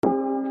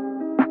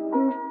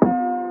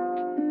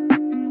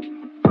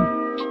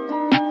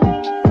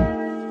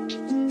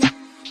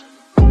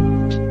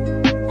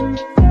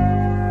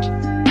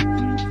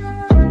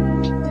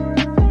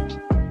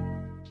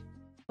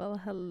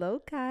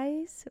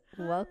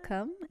guys.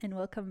 Welcome and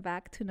welcome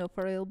back to No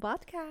For Real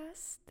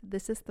podcast.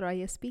 This is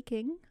Thraya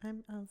speaking.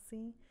 I'm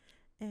Elsie,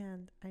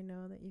 and I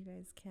know that you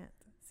guys can't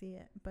see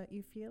it, but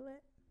you feel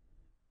it.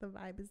 The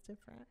vibe is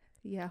different.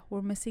 Yeah,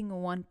 we're missing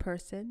one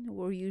person.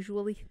 We're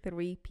usually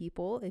three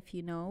people, if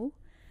you know.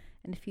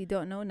 And if you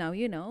don't know, now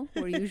you know.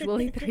 We're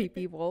usually three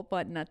people,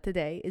 but not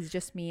today. It's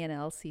just me and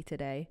Elsie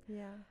today.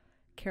 Yeah.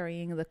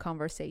 Carrying the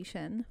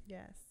conversation.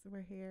 Yes,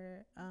 we're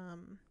here.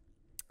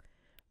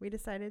 We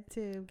decided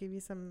to give you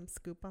some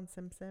scoop on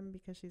Simpson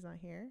because she's not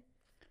here.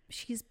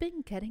 She's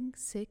been getting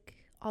sick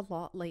a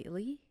lot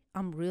lately.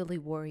 I'm really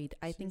worried.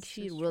 I think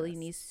she really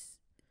needs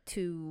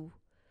to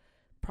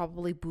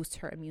probably boost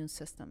her immune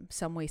system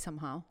some way,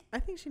 somehow. I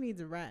think she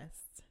needs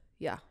rest.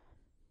 Yeah,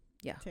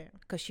 too.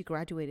 because she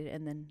graduated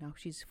and then now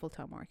she's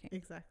full-time working.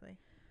 Exactly.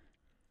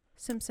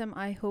 Sim,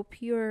 I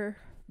hope you're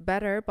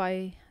better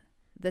by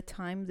the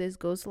time this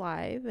goes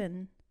live,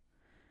 and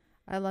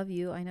I love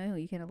you. I know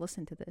you're gonna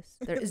listen to this.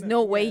 There is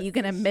no way you're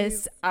gonna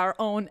miss our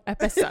own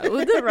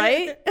episode,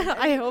 right?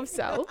 I hope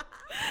so.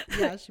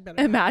 Yeah, she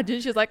better.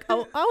 Imagine she's like,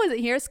 oh, I wasn't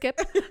here, skip.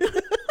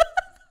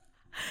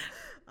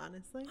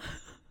 Honestly, she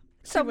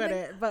Something.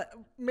 wouldn't. But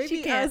maybe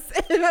She can't.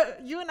 us,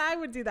 you and I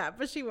would do that,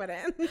 but she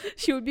wouldn't.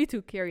 She would be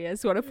too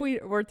curious. What if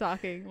we're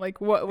talking like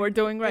what we're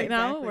doing right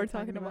now? Exactly, We're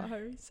talking about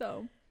her.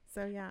 So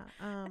yeah.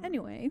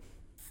 anyway,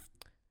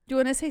 do you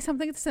want to say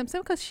something to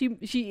Simpson because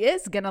she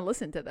is gonna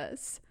listen to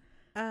this?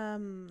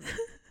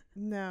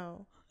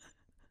 No.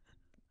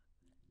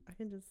 I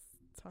can just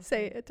talk.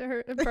 Say it to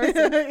her in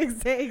person.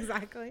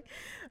 Exactly.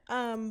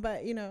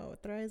 But you know,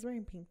 Thray is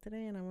wearing pink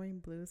today, and I'm wearing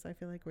blue, so I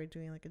feel like we're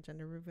doing like a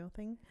gender reveal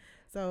thing.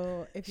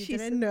 So if you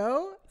didn't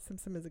know,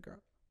 Simpson is a girl.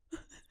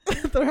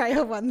 Thray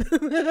won.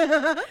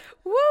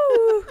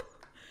 Woo!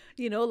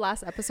 You know,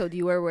 last episode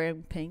you were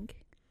wearing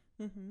pink,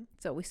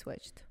 so we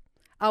switched.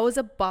 I was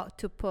about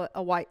to put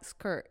a white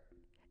skirt.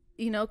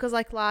 You know, because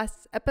like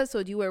last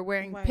episode you were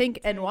wearing pink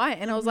and white,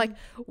 and I was like,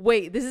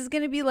 wait, this is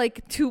gonna be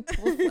like too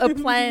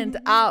planned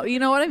out. You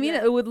know what I mean?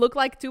 Yeah. It would look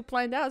like too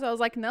planned out. So I was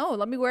like, no,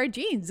 let me wear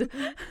jeans.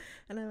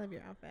 And I love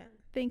your outfit.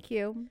 Thank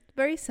you.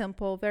 Very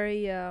simple,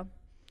 very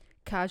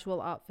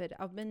casual outfit.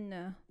 I've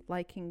been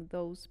liking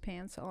those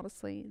pants.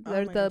 Honestly,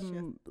 they're my the gosh,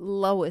 yes.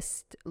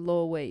 lowest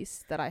low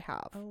waist that I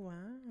have. Oh wow.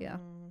 Yeah.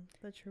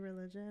 The True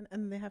Religion,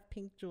 and they have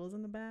pink jewels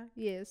in the back.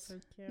 Yes, So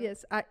cute.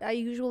 yes. I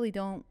usually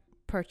don't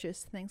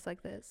purchase things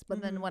like this,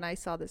 but then when I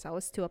saw this, I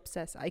was too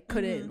obsessed. I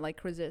couldn't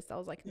like resist. I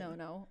was like,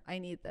 no, I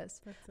need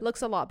this. That's so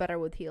Looks a lot better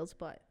with heels,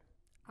 but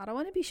I don't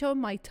want to be showing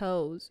my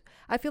toes.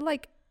 I feel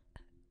like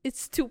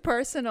it's too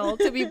personal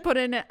to be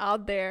putting it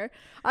out there.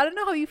 I don't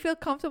know how you feel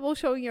comfortable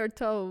showing your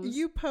toes.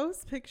 You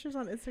post pictures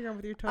on Instagram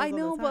with your toes. I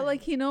know, all the but time.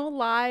 like, you know,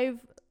 live,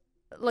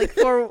 like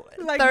for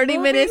Like 30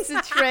 moving.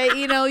 minutes straight,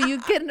 you know, you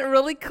can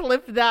really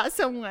clip that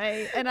some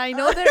way. And I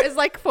know there is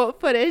like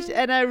footage,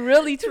 and I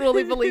really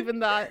truly believe in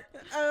that.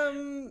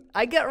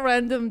 I get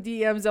random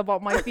DMs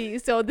about my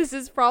feet, so this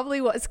is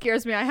probably what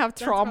scares me. I have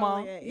That's trauma.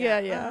 probably it,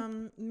 Yeah.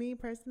 Me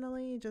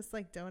personally, just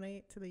like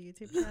donate to the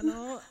YouTube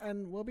channel,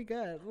 and we'll be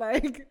good.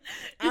 Like,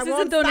 This is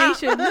a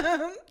donation.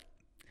 Stop.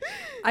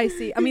 I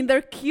see. I mean,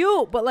 they're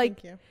cute, but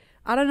like, Thank you.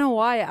 I don't know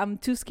why I'm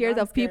too scared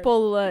I'm of scared.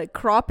 people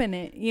cropping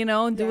it, you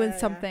know, and doing Yeah.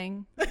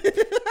 something.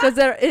 Because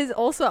there is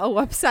also a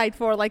website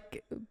for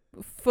like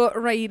foot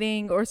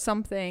rating or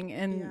something,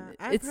 and Yeah,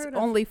 I've it's heard of-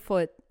 only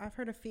foot. I've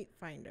heard of Feet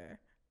Finder.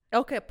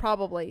 Okay,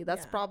 probably.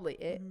 That's Yeah. probably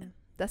it. Mhm.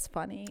 That's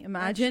funny.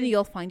 Imagine Actually-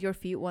 you'll find your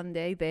feet one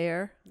day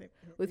there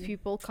with You-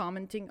 people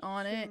commenting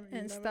on it you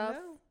and never stuff.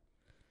 know.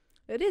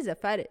 It is a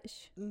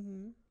fetish.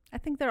 Mhm. I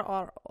think there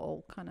are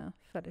all kind of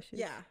fetishes.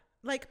 Yeah.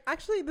 Like,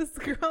 actually, this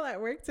girl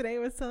at work today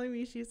was telling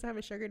me she used to have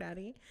a sugar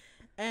daddy,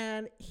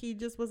 and he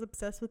just was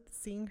obsessed with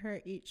seeing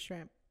her eat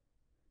shrimp.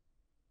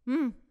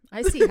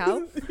 I see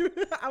how.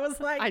 I was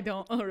like, I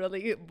don't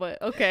really,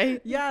 but okay.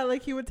 yeah,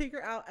 like he would take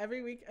her out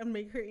every week and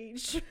make her eat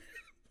shrimp.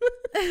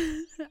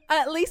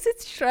 At least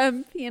it's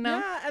shrimp, you know.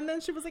 Yeah, and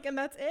then she was like, and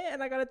that's it,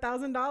 and I got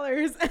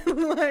 $1,000,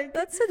 and like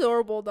That's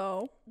adorable,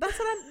 though. that's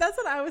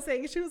what I was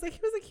saying. She was like, he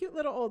was a cute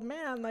little old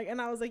man, like,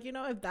 and I was like, you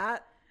know, if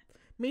that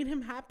made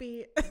him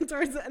happy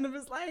towards the end of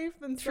his life,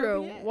 then so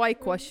True. be it. Why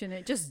question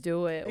it? Just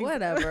do it. Ex-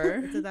 Whatever.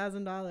 It's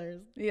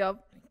 $1,000.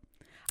 Yep.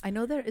 I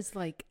know there is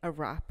like a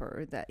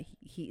rapper that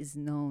he is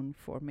known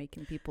for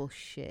making people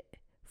shit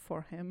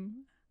for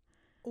him.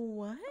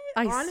 What?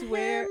 I On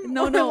swear. him?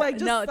 No, Or, no, like,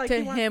 just, no. like, To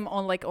he wants- him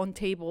on like on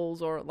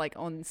tables or like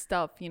on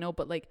stuff, you know.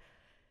 But like,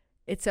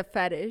 it's a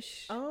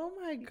fetish. Oh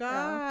my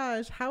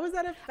gosh! How is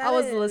that a fetish? I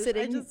was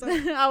listening. just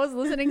don't- I was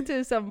listening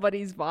to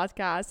somebody's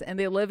podcast, and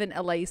they live in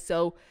LA,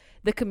 so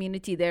the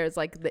community there is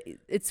like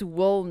it's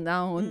well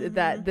known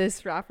that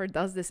this rapper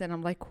does this, and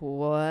I'm like,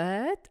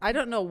 what? I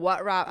don't know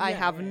what rap. I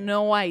have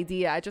no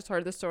idea. I just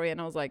heard the story, and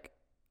I was like,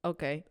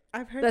 okay,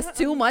 I've heard that's that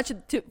too on- much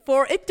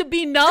for it to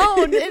be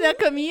known in a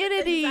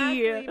community.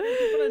 Exactly. For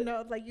people to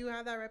know, like, you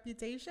have that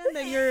reputation,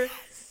 that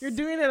you're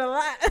doing it a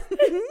lot.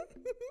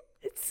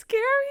 It's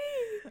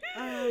scary.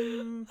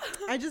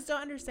 I just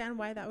don't understand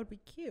why that would be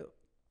cute.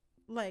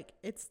 Like,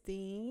 it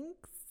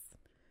stinks.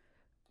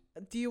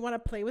 Do you want to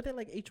play with it?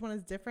 Like each one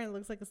is different. It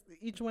looks like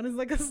each one is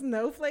like a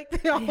snowflake.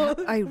 They all Yeah,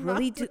 I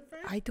really do.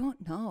 different. I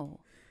don't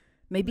know.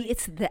 Maybe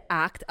it's the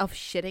act of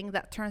shitting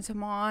that turns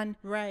him on,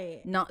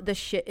 Right. not the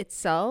shit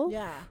itself.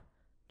 Yeah.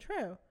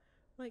 True.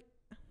 Like,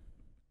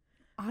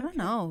 I don't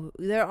know.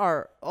 There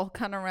are all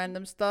kind of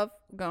random stuff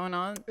going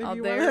on if out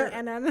you there. want to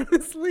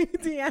anonymously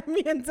DM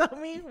me and tell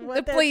me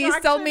what their Please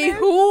tell attraction me is,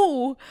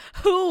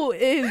 who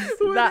is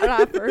that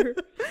rapper.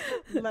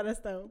 let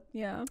us know.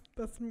 Yeah,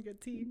 That's some good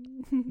tea.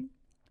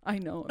 I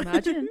know.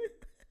 Imagine.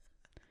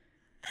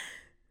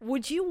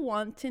 Would you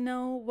want to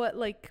know what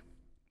like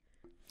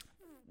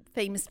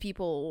famous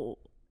people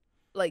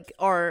like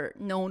are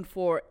known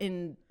for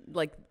in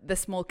like the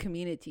small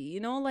community? You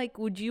know, like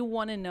would you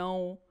want to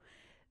know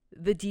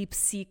the deep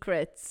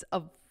secrets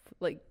of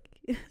like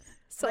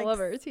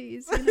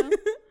celebrities, you know,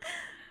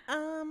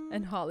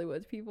 and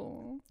Hollywood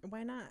people?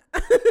 Why not?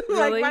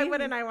 Really? Like, why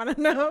wouldn't I want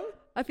to know?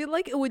 I feel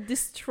like it would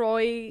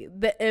destroy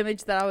the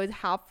image that I would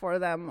have for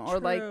them, or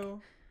like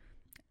True.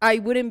 I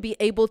wouldn't be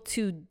able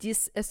to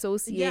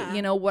disassociate, Yeah.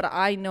 you know, what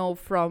I know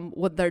from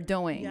what they're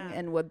doing Yeah.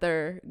 and what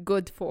they're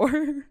good for.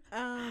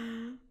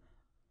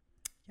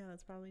 Yeah,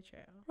 that's probably true.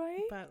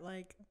 Right? But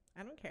like,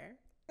 I don't care.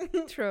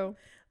 True.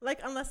 Like,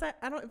 unless if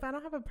I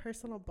don't have a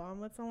personal bond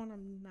with someone,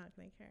 I'm not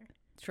gonna care.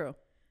 True.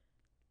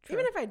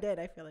 Even if I did,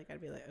 I feel like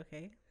I'd be like,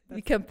 okay,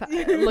 You can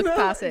look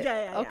past it.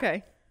 Yeah,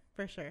 Okay.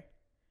 for sure.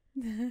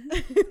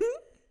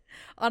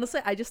 Honestly,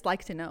 I just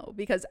like to know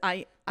because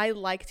I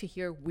like to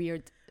hear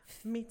weird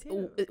Me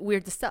too.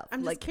 weird stuff.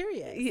 I'm like just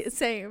curious. yeah,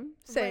 same.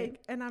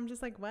 Like, and I'm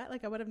just like, what?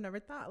 Like, I would have never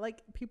thought.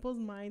 Like, people's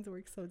minds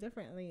work so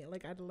differently.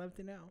 Like, I'd love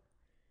to know.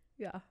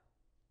 Yeah.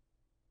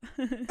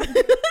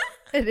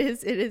 It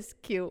is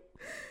cute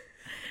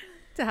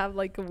to have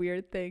like a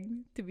weird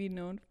thing to be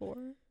known for.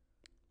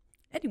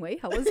 Anyway,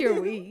 how was your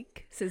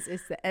week? Since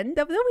it's the end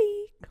of the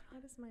week.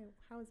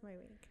 How was my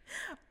week?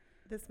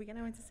 This weekend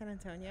I went to San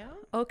Antonio.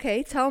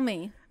 Okay, tell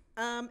me.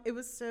 It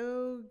was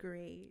so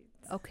great.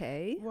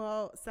 Okay.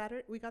 Well,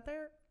 we got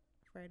there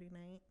Friday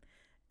night.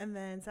 And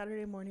then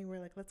Saturday morning, we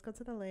were like, let's go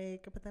to the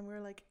lake. But then we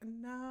were like,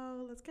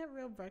 no, let's get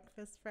real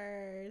breakfast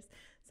first.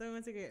 So we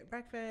went to get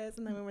breakfast,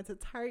 and then we went to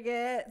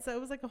Target. So it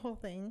was like a whole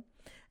thing.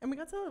 And we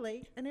got to the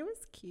lake, and it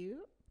was cute.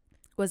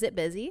 Was it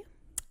busy?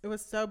 It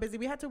was so busy.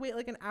 We had to wait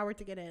like an hour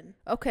to get in.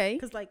 Okay.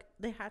 Because like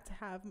they had to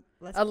have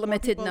A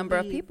limited number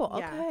of leave. people.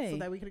 Yeah, Okay. so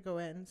that we could go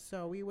in.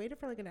 So we waited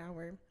for like an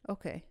hour.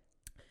 Okay.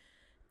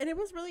 And it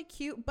was really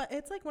cute. But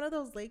it's like one of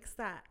those lakes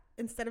that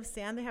instead of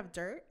sand, they have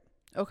dirt.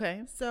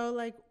 Okay. So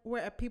like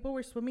where people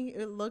were swimming,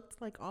 it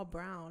looked like all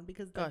brown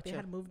because like, they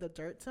Gotcha. had moved the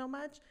dirt so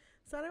much.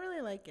 So I didn't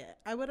really like it.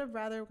 I would have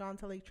rather gone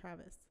to Lake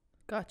Travis,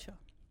 Gotcha.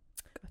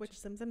 which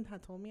Simpson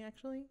had told me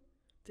actually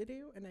to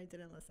do, and I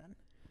didn't listen.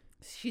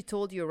 She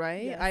told you,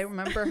 right? Yes. I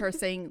remember her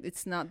saying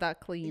it's not that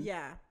clean.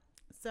 Yeah.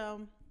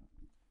 So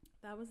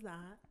that was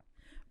that.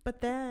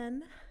 But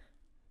then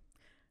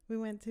we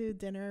went to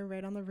dinner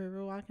right on the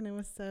Riverwalk, and it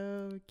was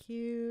so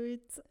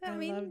cute. I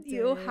mean, loved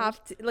you it.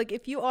 have to, like,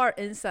 if you are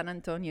in San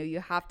Antonio,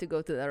 you have to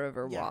go to the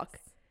Riverwalk.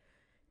 Yes.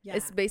 Yeah.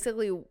 It's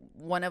basically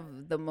one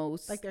of the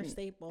most like their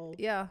staple.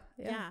 Yeah.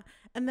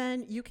 And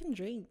then you can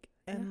drink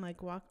and Yeah.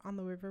 like walk on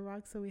the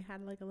Riverwalk. So we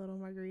had like a little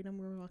margarita and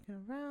we were walking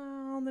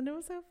around, and it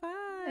was so fun.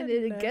 And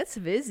it gets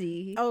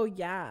busy. Oh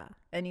yeah.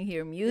 And you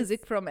hear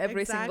music from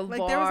every single bar.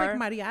 Like there was like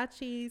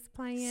mariachis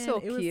playing. So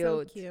it was cute.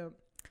 so cute.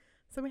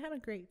 So we had a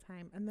great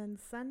time. And then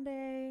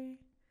Sunday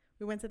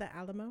we went to the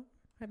Alamo.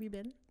 Have you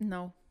been?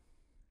 No.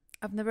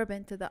 I've never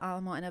been to the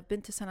Alamo, and I've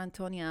been to San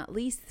Antonio at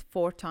least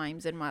 4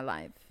 times in my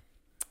life.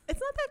 It's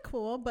not that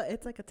cool, but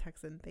it's like a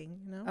Texan thing,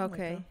 you know?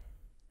 Okay. Like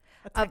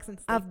a Texan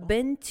staple. I've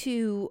been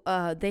to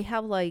they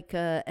have like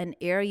an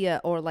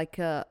area or like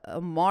a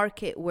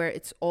market where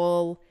it's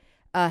all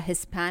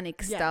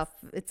Hispanic Yes. stuff.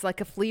 It's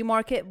like a flea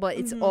market, but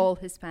it's Mhm. all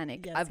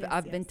Hispanic. Yes,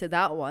 I've been yes. to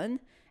that one,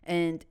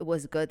 and it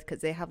was good because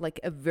they have like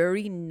a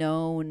very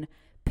known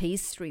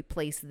pastry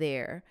place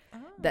there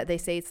that they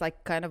say it's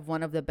like kind of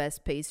one of the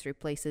best pastry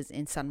places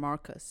in San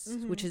Marcos,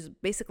 which is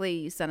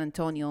basically San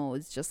Antonio.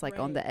 It's just like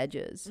on the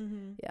edges.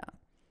 Mm-hmm. Yeah.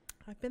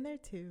 I've been there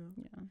too.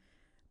 Yeah.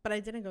 But I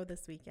didn't go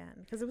this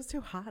weekend because it was too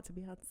hot to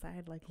be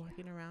outside, like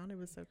walking around. It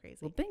was so crazy.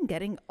 We've been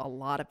getting a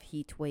lot of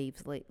heat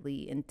waves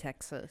lately in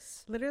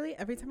Texas. Literally,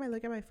 every time I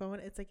look at my phone,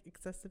 it's like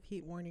excessive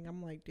heat warning.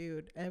 I'm like,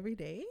 dude, every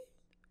day?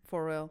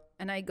 For real.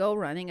 And I go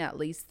running at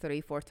least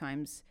 3-4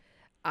 times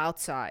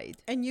outside.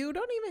 And you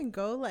don't even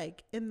go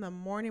like in the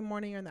morning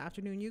or in the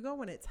afternoon. You go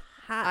when it's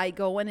hot. I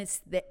go when it's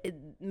the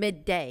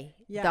midday,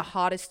 Yeah. the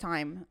hottest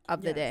time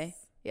of the day.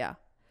 Yes.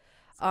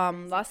 Yeah.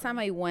 Last time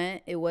I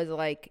went, it was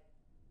like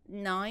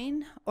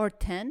 9 or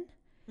 10,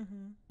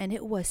 and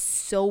it was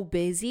so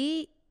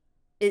busy.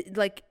 It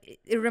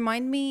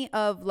reminded me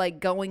of like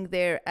going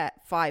there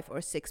at 5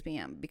 or 6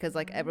 p.m. because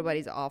like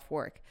everybody's off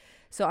work.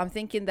 So I'm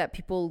thinking that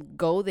people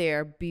go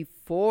there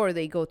before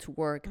they go to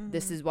work.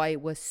 This is why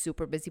it was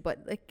super busy.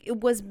 But like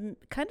it was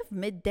kind of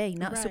midday,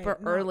 not Right, super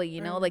not early.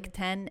 You know, early. like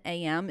 10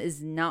 a.m.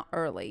 is not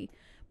early.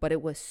 But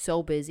it was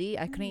so busy.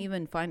 I couldn't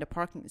even find a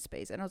parking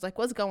space. And I was like,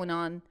 what's going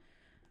on?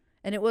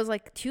 And it was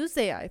like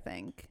Tuesday, I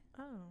think.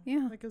 Oh.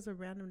 Yeah. Like it was a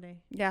random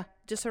day. Yeah,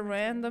 just a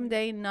random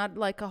day, not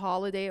like a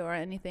holiday or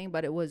anything,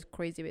 but it was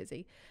crazy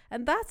busy.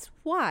 And that's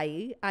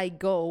why I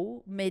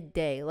go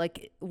midday,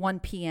 like 1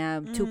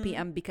 p.m., 2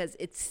 p.m., because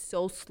it's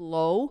so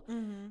slow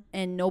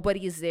and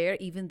nobody is there,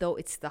 even though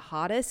it's the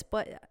hottest.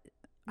 But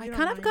I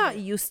kind of got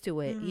used to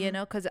it, you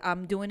know, because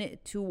I'm doing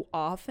it too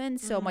often.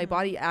 So my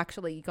body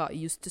actually got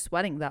used to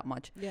sweating that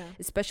much. Yeah.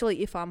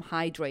 Especially if I'm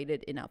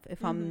hydrated enough.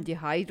 If I'm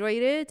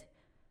dehydrated,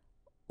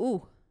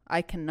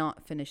 I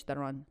cannot finish the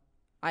run.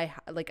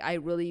 I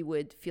really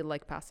would feel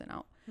like passing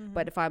out.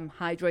 But if I'm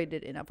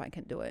hydrated enough, I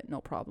can do it.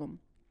 No problem.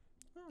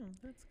 Oh,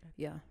 that's good.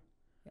 Yeah.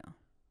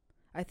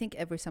 I think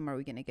every summer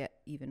we're going to get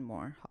even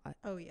more hot.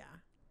 Oh, yeah.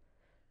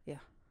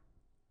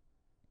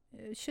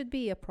 It should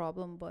be a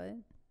problem, but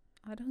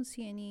I don't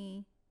see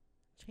any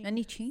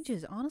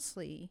changes,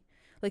 honestly.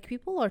 Like,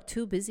 people are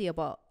too busy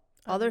about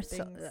other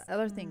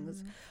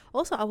things.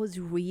 Also, I was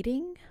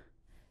reading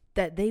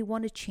that they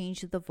want to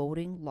change the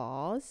voting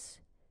laws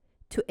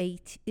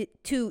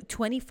to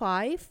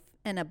 25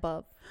 and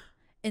above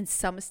in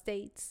some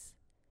states.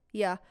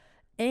 Yeah.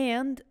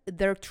 And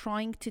they're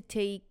trying to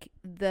take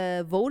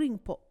the voting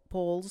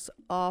polls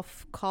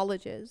off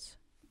colleges.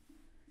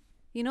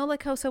 You know,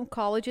 like how some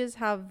colleges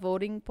have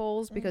voting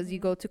polls because you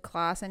go to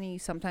class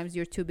and sometimes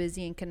you're too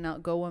busy and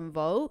cannot go and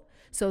vote.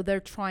 So they're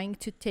trying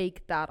to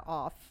take that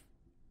off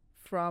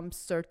from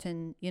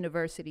certain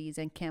universities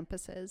and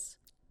campuses.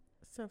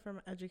 So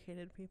from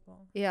educated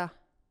people. Yeah.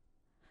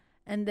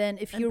 And then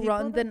if you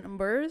run the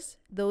numbers,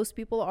 those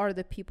people are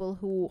the people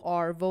who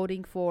are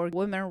voting for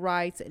women's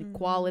rights and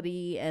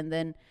equality, and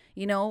then,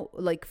 you know,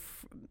 like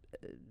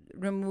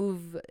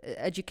remove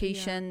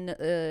education,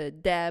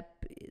 debt,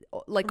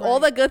 like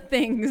all the good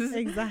things.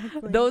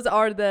 Exactly. Those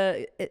are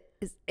the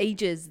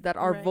ages that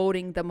are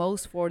voting the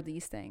most for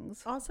these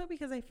things. Also,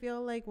 because I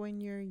feel like when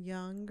you're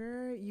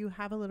younger, you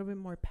have a little bit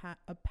more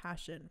a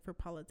passion for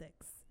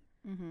politics.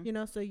 You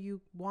know, so you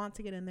want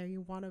to get in there,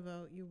 you want to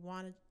vote, you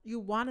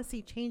want to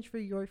see change for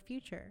your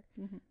future.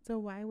 So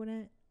why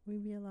wouldn't we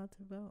be allowed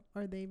to vote,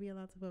 or they be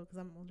allowed to vote? Because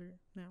I'm older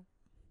now.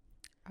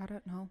 I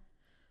don't know,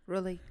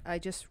 really. I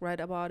just read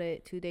about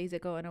it 2 days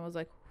ago, and I was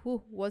like,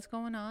 what's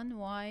going on?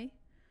 Why?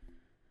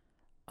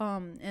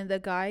 And the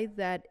guy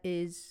that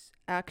is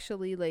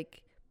actually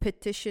like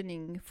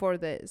petitioning for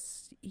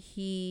this,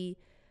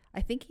 I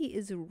think he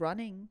is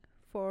running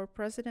for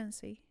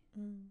presidency.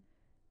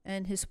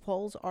 And his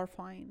polls are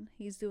fine.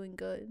 He's doing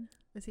good.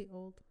 Is he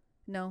old?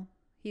 No.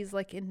 He's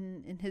like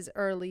in his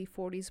early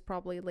 40s,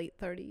 probably late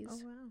 30s. Oh,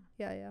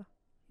 wow.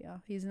 Yeah.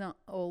 He's not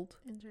old.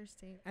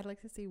 Interesting. I'd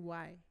like to see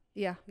why.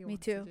 Yeah, me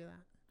too. To do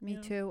that. Me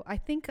too. I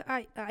think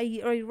I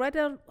read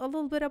a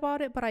little bit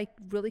about it, but I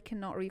really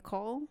cannot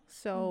recall.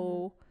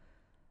 So,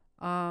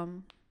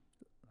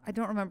 I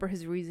don't remember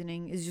his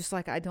reasoning. It's just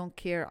like, I don't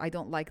care. I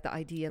don't like the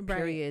idea,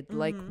 period.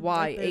 Like,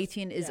 why? Like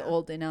 18 is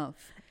old enough.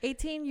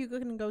 18, you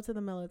can go to the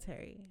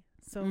military.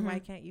 So why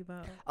can't you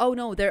vote? Oh,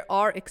 no, there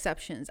are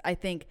exceptions. I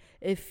think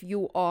if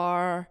you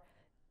are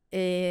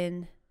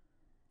in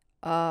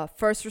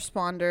first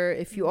responder,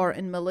 if you are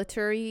in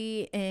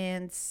military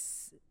and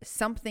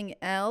something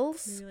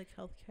else. Maybe like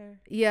healthcare.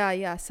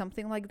 Yeah,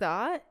 something like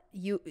that.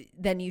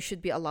 Then you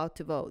should be allowed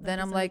to vote. Then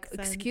I'm like,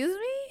 excuse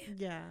me?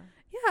 Yeah.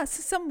 Yeah,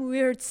 so some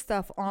weird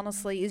stuff,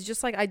 honestly. It's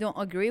just like, I don't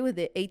agree with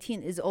it.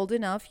 18 is old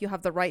enough. You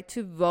have the right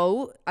to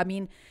vote. I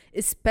mean,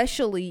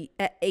 especially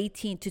at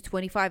 18 to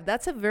 25.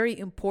 That's a very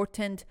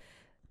important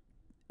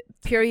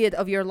period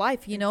of your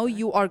life. You know,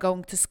 you are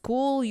going to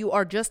school. You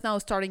are just now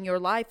starting your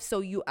life. So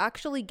you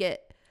actually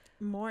get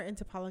more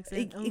into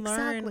politics and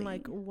learn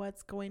like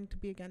what's going to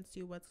be against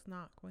you,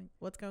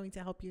 what's going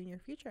to help you in your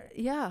future.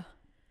 Yeah.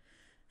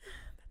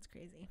 That's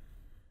crazy.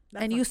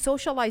 And you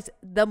socialize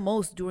the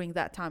most during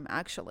that time,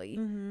 actually.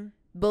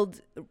 Build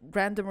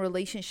random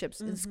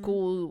relationships in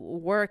school,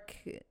 work,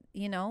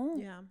 you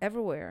know,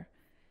 everywhere.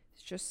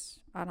 It's just,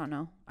 I don't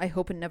know. I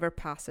hope it never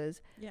passes.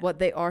 What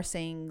they are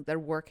saying, they're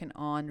working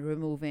on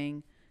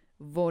removing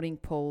voting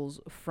polls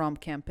from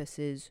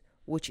campuses,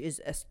 which is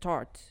a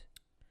start.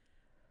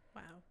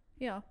 Wow.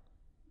 Yeah.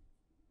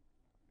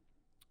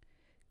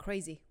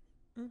 Crazy.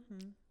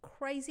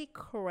 Crazy.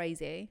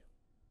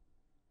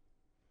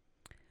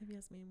 If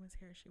Yasmin was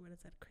here, she would have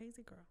said,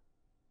 crazy girl.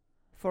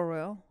 For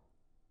real,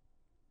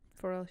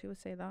 she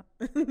would say that.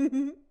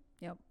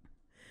 Yep.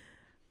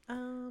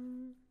 Oh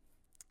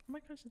my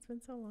gosh, it's been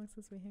so long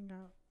since we hung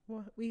out.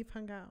 Well, we've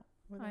hung out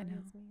with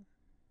Yasmin.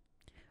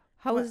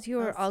 How is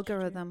your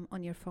algorithm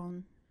on your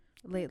phone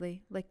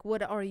lately? Like,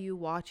 what are you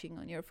watching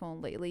on your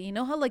phone lately? You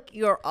know how like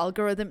your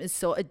algorithm is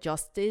so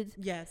adjusted?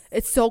 Yes.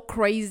 It's so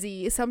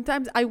crazy.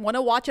 Sometimes I want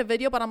to watch a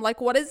video, but I'm like,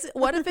 what if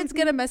it's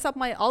going to mess up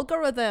my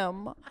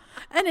algorithm?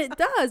 And it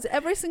does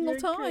every single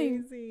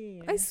time.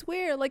 Crazy. I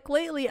swear, like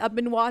lately I've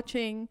been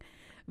watching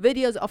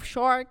videos of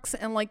sharks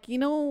and like, you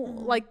know,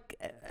 like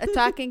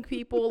attacking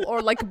people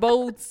or like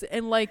boats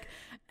and like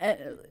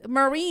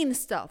marine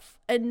stuff.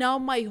 And now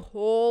my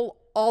whole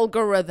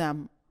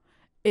algorithm,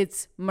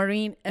 it's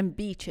marine and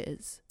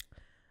beaches.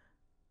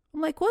 I'm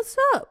like, what's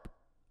up?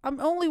 I'm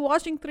only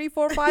watching 3,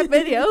 4, 5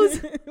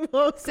 videos.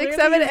 Well, 6, clearly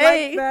 7, you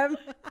 8. like them.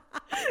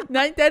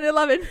 9, 10,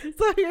 11.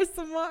 So you're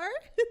smart.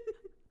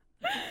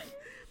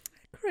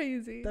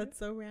 Crazy. That's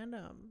so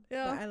random.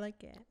 Yeah. But I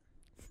like it.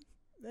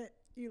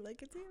 You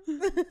like it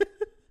too?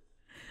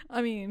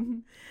 I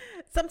mean,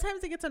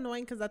 sometimes it gets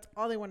annoying because that's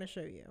all they want to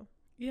show you.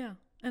 yeah.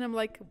 And I'm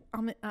like,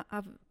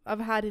 I've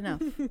had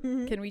enough.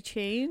 Can we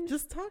change?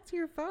 Just talk to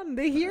your phone.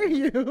 They hear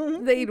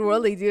you. They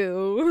really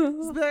do.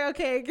 Just be like,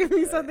 okay, give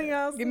me something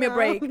else. Give me a now.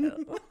 break.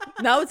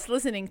 Now it's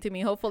listening to me.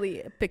 Hopefully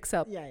it picks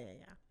up. Yeah.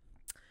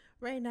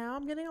 Right now,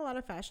 I'm getting a lot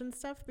of fashion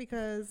stuff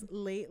because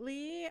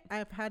lately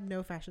I've had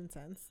no fashion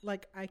sense.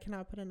 Like, I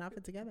cannot put an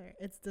outfit together.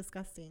 It's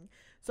disgusting.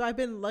 So I've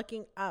been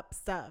looking up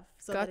stuff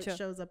so that it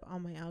shows up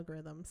on my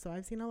algorithm. So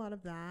I've seen a lot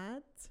of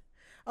that.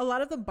 A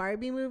lot of the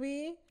Barbie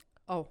movie.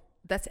 Oh,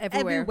 that's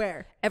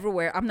everywhere.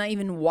 I'm not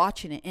even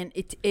watching it, and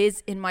it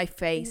is in my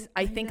face.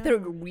 I think they're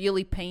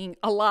really paying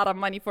a lot of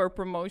money for a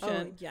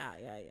promotion. Oh, yeah.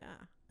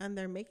 And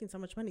they're making so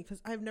much money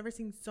because I've never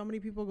seen so many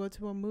people go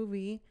to a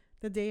movie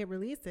the day it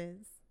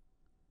releases.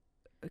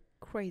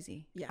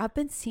 Crazy. Yeah. I've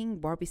been seeing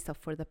Barbie stuff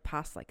for the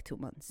past like 2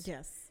 months.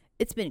 Yes.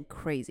 It's been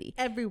crazy.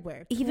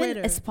 Everywhere. Even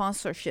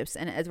sponsorships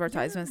and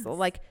advertisements. Yes.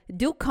 Like,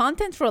 do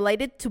content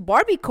related to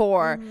Barbie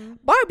core.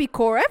 Barbie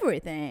core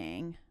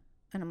everything.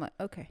 And I'm like,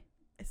 okay.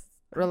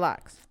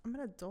 Relax. I'm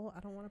an adult.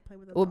 I don't want to play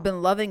with it. We've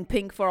been loving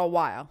pink for a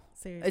while.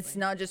 Seriously. It's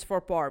not just for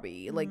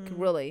Barbie. Like,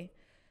 really.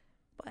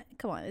 But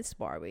come on, it's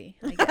Barbie.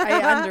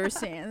 I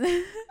understand.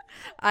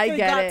 I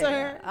get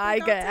it.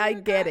 I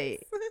get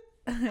it.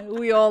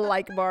 We all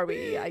like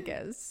Barbie, I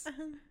guess.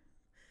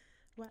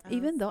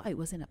 Even though I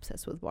wasn't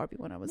obsessed with Barbie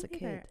when I was a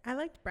kid. I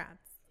liked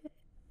Bratz.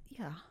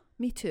 Yeah,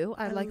 me too.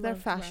 I like their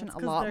fashion a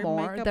lot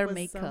more. Their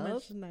makeup so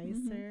much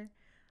nicer.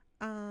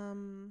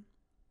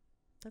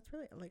 That's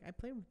really like I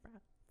play with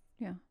Bratz.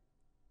 Yeah.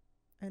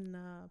 And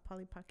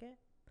Polly Pocket.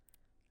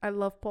 I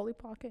love Polly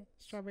Pocket.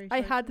 Strawberry.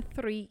 I had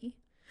 3.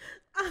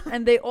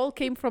 And they all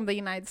came from the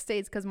United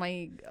States because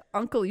my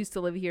uncle used to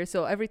live here.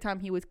 So every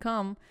time he would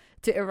come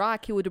to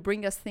Iraq, he would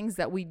bring us things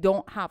that we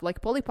don't have.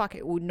 Like Polly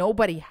Pocket,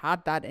 nobody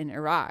had that in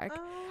Iraq.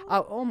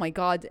 Oh my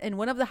God. And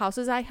one of the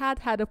houses I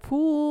had a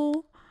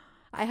pool.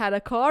 I had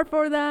a car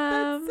for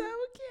them. That's so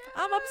cute.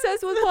 I'm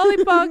obsessed with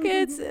Polly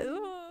Pockets.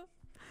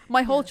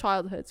 My whole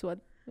childhood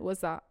was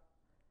that.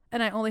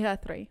 And I only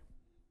had 3.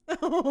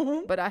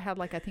 But I had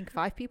like I think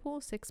 5 people,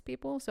 6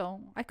 people,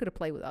 so I could have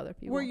played with other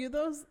people. Were you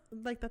those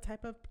like the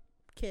type of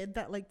kid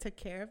that like took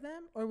care of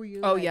them, or were you?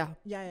 Oh like, yeah.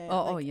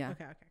 Oh yeah.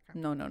 Okay.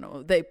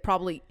 No. They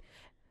probably.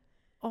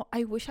 Oh,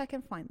 I wish I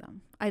can find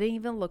them. I didn't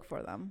even look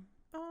for them.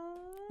 Oh.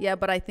 Yeah,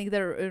 but I think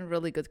they're in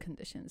really good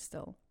condition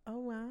still. Oh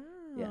wow.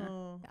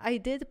 Yeah. I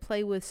did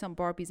play with some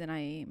Barbies and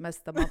I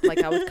messed them up.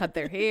 Like I would cut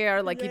their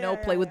hair, like,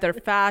 play with their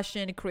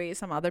fashion, create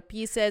some other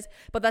pieces.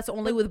 But that's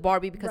only with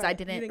Barbie because I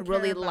didn't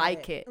really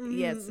like it.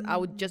 Yes. I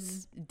would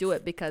just do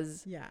it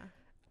because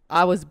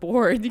I was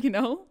bored,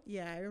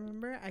 Yeah. I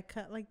remember I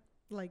cut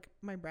like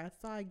my Bratz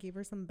doll. I gave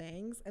her some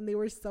bangs and they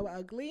were so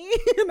ugly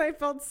and I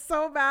felt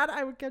so bad.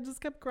 I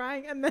just kept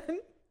crying. And then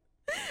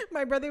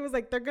my brother was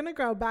like, they're gonna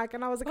grow back,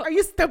 and I was like, are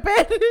you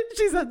stupid?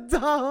 She's a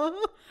doll.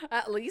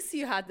 At least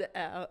you had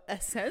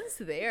a sense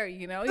there,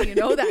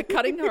 that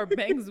cutting her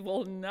bangs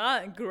will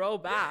not grow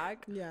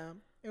back. Yeah,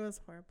 it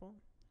was horrible.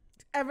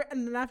 And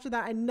then after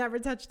that, I never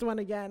touched one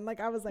again. Like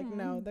I was like,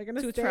 no, they're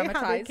gonna stay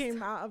how they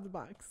came out of the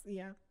box.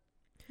 Yeah,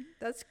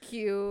 that's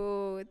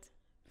cute.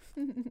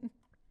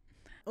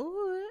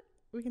 Oh,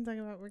 we can talk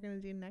about what we're gonna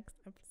do next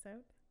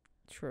episode.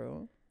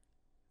 True,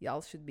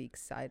 y'all should be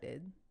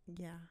excited.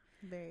 Yeah.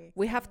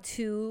 We have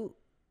 2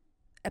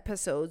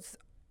 episodes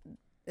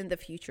in the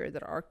future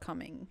that are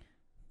coming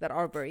that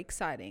are very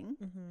exciting.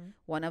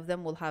 One of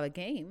them will have a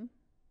game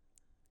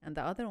and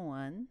the other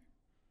one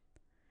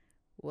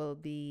will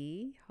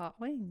be Hot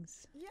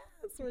Wings. Yes,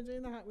 we're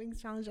doing the Hot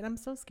Wings challenge and I'm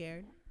so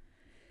scared.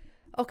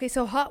 Okay,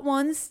 so Hot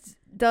Ones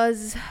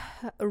does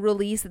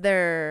release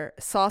their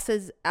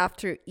sauces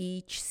after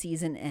each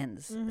season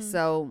ends.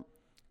 So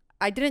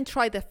I didn't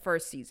try the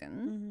first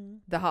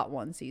season, the Hot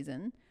One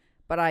season.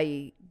 But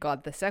I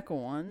got the second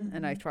one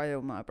and I tried it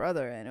with my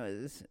brother,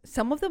 and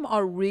some of them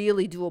are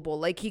really doable.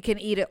 Like you can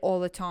eat it all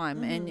the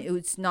time and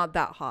it's not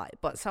that hot.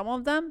 But some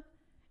of them,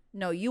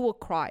 no, you will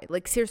cry.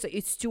 Like seriously,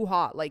 it's too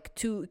hot, like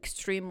too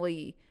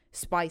extremely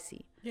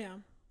spicy. Yeah.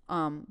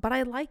 But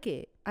I like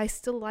it. I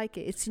still like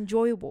it. It's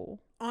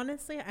enjoyable.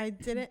 Honestly,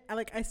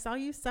 I saw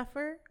you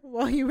suffer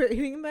while you were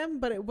eating them,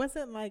 but it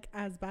wasn't like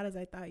as bad as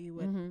I thought you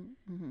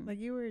would. Like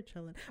you were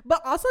chilling.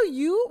 But also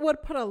you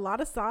would put a lot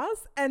of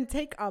sauce and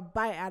take a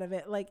bite out of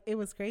it. Like it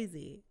was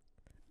crazy.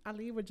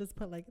 Ali would just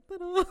put like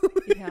little.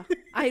 Yeah.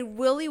 I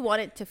really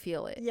wanted to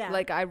feel it. Yeah.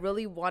 Like I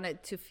really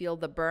wanted to feel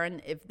the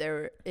burn if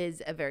there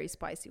is a very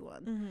spicy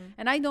one.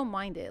 And I don't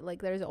mind it.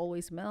 Like there's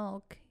always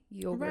milk,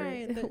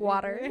 yogurt,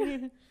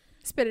 water.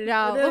 Spit it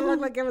out. It didn't look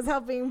like it was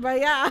helping, but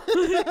yeah.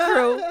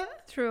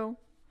 True.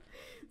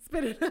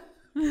 Spit it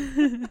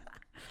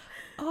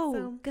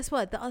out. Guess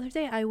what? The other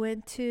day I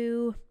went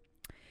to,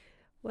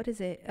 what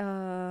is it?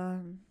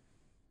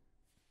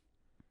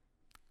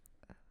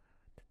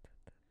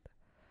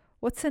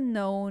 What's a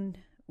known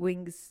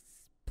wings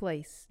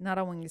place? Not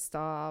a wing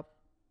stop.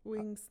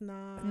 Wings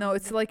Snob. No,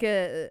 it's like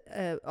a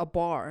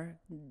bar.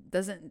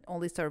 Doesn't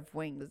only serve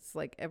wings. It's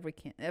like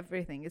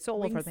everything. It's all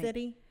Wing over the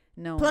City.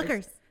 no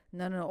Pluckers.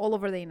 no all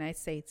over the United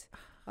States.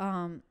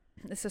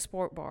 It's a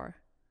sport bar.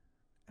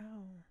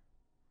 Oh.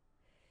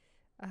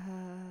 Uh,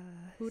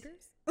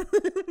 Hooters.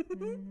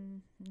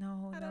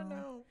 No, I don't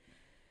know.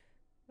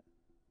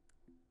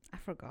 I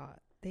forgot.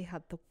 They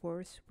had the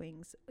worst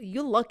wings.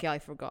 You lucky I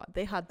forgot.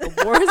 They had the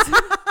worst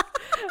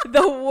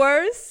the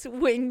worst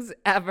wings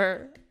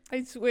ever.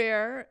 I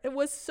swear. It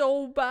was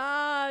so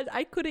bad.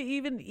 I couldn't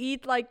even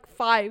eat like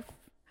 5.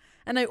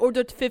 And I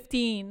ordered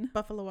 15.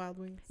 Buffalo Wild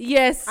Wings.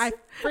 Yes. I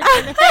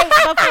freaking hate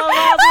Buffalo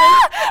Wild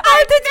Wings. How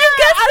did you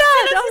get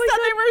that? As soon as you said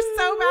they were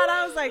so bad,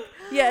 I was like,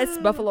 yeah, it's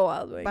Buffalo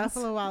Wild Wings.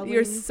 Buffalo Wild Wings.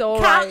 You're so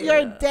Count right.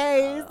 your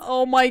days.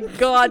 Oh my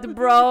God,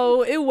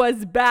 bro. It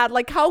was bad.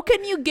 Like, how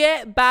can you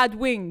get bad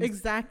wings?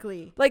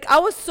 Exactly. Like, I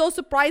was so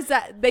surprised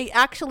that they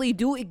actually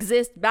do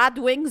exist. Bad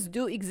wings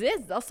do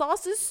exist. The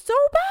sauce is so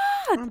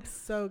bad. I'm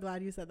so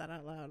glad you said that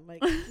out loud.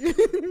 Like,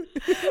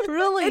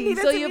 Really? needed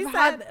So to be you've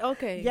said. had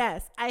okay.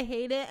 yes, I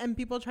hate it, and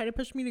people try to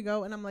push me to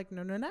go, and I'm like,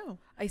 no.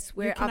 I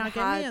swear You cannot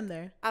get me in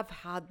there. I've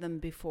had them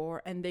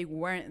before and they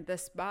weren't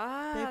this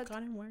bad. They've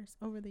gotten worse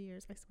over the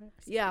years. I swear.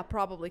 Yeah,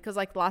 probably because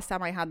like last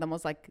time I had them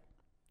was like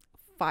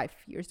 5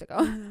 years ago,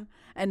 Mhm.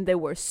 and they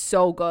were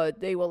so good.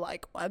 They were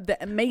like the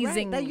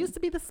amazing. Right, that used to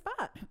be the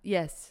spot.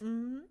 Yes.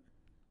 Mm-hmm.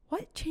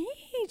 What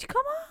changed?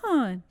 Come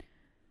on.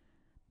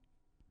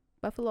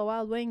 Buffalo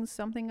Wild Wings,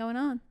 something going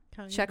on.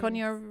 Check on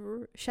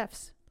your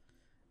chefs.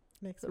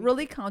 Next week.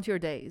 Really count your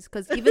days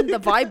because even the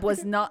vibe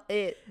was not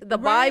it. The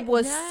Right, vibe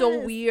was so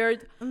yes.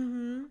 weird.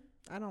 Mm-hmm.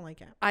 I don't like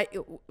it.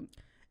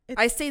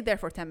 I stayed there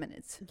for 10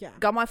 minutes. Yeah.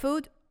 Got my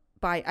food.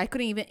 Bye. I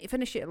couldn't even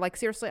finish it. Like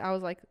seriously, I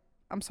was like,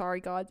 I'm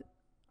sorry, God.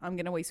 I'm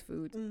gonna waste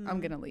food. I'm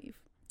Mhm. gonna leave.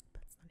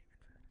 That's not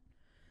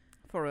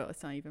even For real,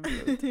 it's not even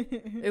food.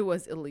 food. It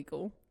was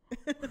illegal.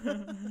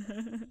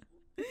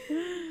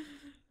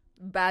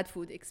 Bad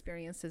food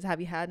experiences.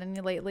 Have you had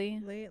any lately?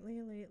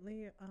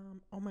 Lately,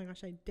 oh my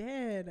gosh, I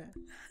did.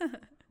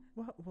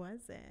 What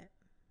was it?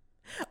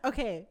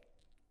 Okay.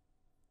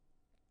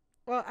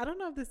 Well, I don't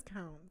know if this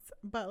counts,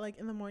 but like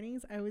in the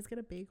mornings, I always get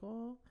a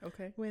bagel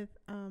Okay. with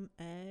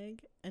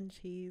egg and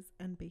cheese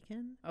and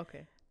bacon,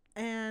 Okay.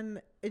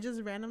 and it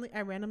just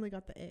I randomly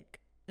got the ick,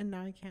 and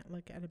now I can't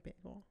look at a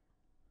bagel.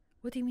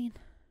 What do you mean?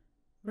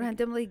 Like,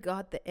 Randomly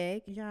got the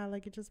egg? Yeah,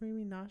 like it just made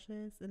me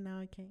nauseous, and now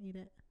I can't eat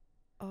it.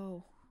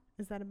 Oh.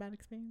 Is that a bad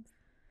experience?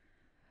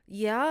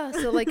 Yeah.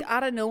 So like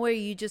out of nowhere,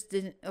 you just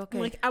didn't. Okay.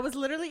 Like I was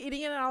literally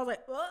eating it, and I was like,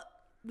 "Ugh,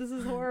 this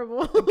is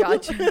horrible."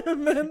 Gotcha.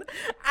 And then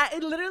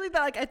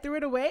I threw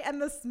it away, and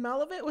the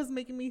smell of it was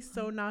making me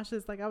so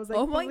nauseous. Like I was like,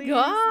 oh my "Please."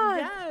 God.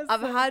 Yes.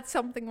 I've had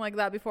something like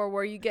that before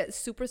where you get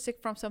super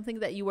sick from something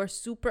that you were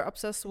super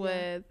obsessed Yeah.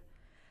 with.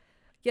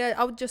 Yeah,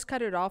 I would just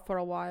cut it off for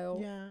a while.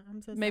 Yeah,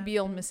 I'm so Maybe sad,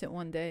 you'll though. miss it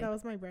one day. That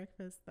was my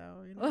breakfast,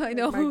 though. You I like,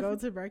 know. my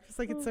go-to breakfast.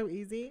 Like it's so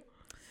easy.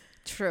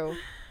 True.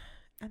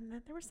 And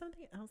then there was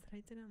something else that I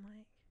didn't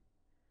like,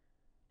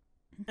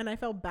 and I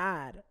felt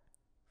bad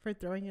for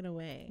throwing it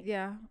away.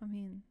 Yeah, I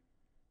mean,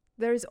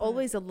 there's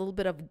always a little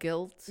bit of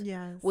guilt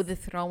Yes. with the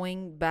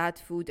throwing bad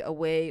food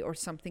away or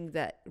something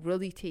that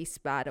really tastes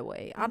bad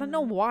away. I don't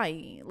know Mhm.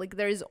 why. Like,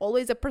 there is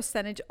always a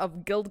percentage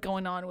of guilt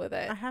going on with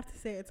it. I have to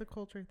say it's a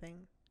culture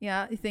thing.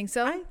 Yeah, you think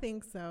so? I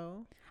think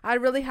so. I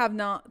really have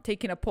not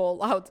taken a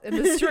poll out in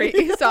the street,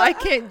 so I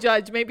can't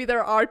judge. Maybe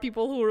there are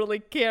people who really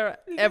care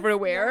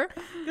everywhere.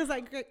 Because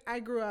I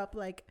grew up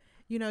like,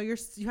 you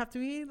have to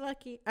be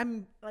lucky.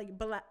 I'm like,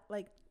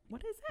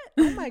 what is it?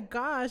 Oh my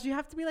gosh, you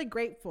have to be like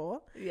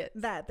grateful Yes.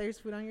 that there's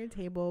food on your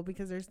table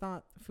because there's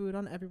not food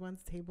on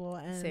everyone's table,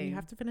 and Same. you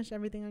have to finish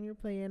everything on your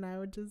plate. And I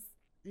would just,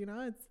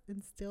 it's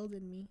instilled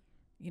in me.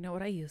 You know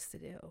what I used to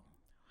do?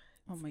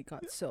 Oh my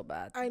God, so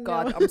bad. I know.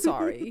 God, I'm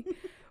sorry.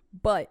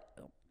 But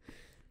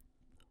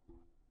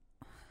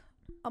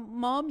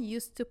mom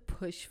used to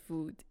push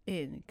food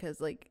in because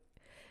like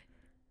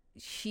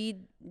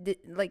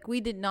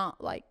we did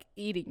not like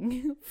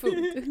eating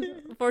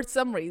food for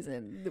some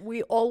reason.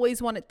 We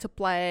always wanted to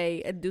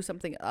play and do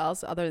something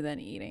else other than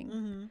eating.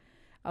 Mm-hmm.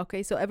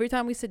 Okay, so every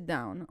time we sit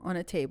down on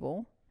a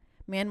table,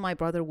 me and my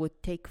brother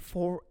would take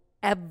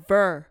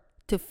forever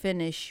to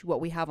finish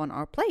what we have on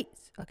our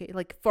plates. Okay,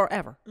 like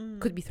forever.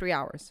 Could be 3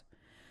 hours.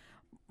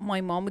 My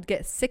mom would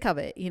get sick of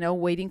it,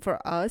 waiting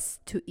for us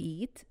to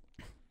eat.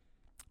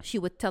 She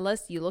would tell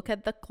us, you look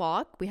at the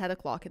clock. We had a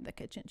clock in the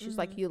kitchen. She's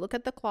like, you look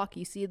at the clock,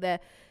 you see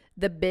the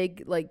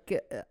big like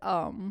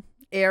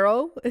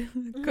arrow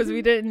because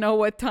we didn't know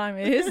what time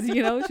it is.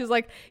 She's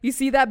like, you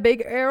see that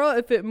big arrow?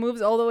 If it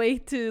moves all the way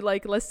to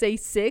like, let's say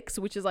 6,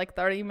 which is like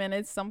 30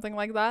 minutes, something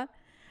like that.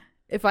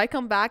 If I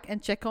come back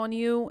and check on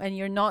you and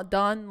you're not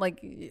done, like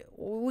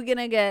we're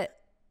gonna get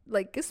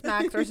like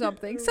smacked or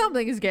something.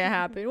 Something is gonna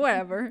happen.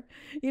 Whatever.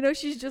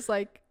 She's just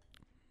like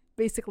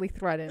basically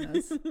threatening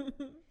us.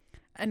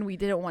 And we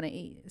didn't want to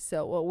eat.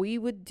 So what we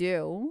would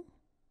do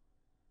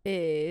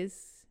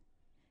is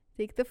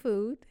take the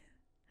food,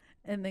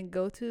 and then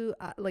go to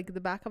like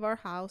the back of our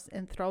house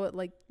and throw it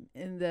like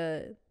in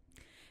the,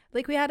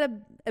 like we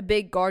had a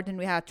big garden,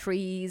 we had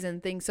trees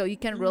and things, so you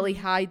can really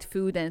hide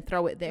food and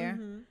throw it there.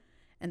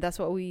 And that's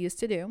what we used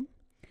to do.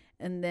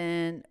 And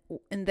then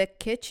in the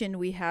kitchen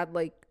we had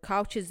like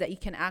couches that you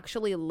can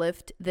actually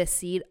lift the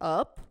seat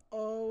up.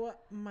 Oh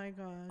my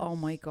god. Oh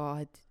my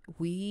god.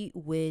 We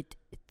would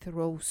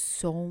throw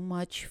so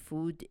much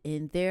food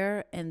in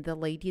there, and the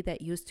lady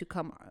that used to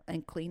come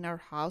and clean our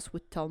house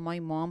would tell my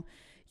mom,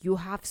 you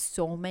have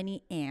so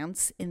many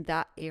ants in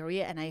that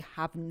area and I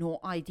have no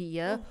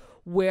idea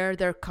where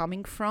they're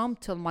coming from,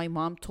 till my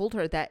mom told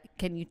her that,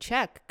 can you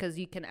check, because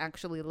you can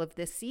actually lift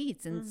the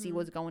seats and see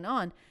what's going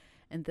on.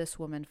 And this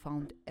woman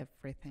found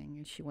everything,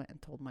 and she went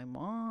and told my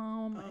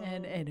mom,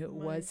 and it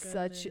was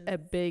such a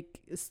big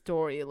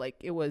story. Like,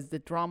 it was the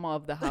drama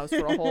of the house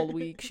for a whole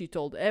week. She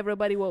told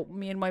everybody what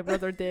me and my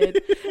brother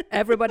did.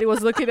 Everybody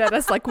was looking at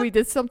us like we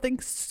did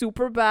something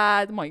super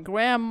bad. My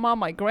grandma,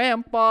 my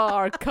grandpa,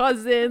 our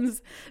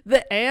cousins,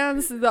 the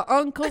aunts, the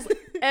uncles,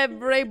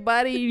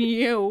 everybody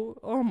knew.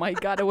 Oh my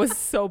god, it was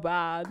so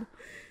bad.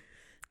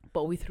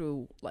 But we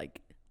threw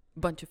like a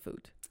bunch of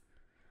food.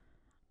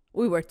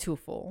 We were too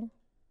full.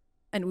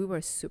 And we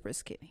were super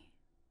skinny.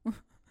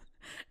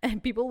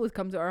 And people would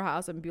come to our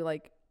house and be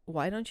like,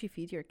 why don't you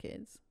feed your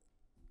kids?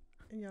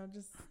 And y'all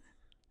just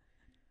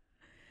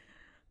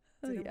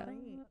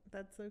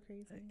That's so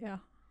crazy. Yeah.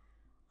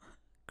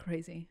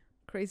 Crazy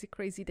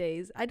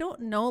days. I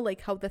don't know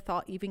like how the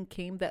thought even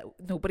came that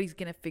nobody's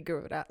gonna figure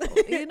it out.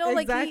 You know,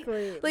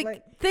 exactly.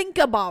 like think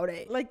about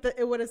it. Like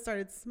it would have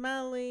started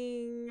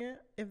smelling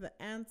if the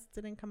ants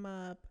didn't come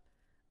up.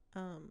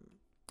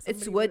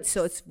 It's wood,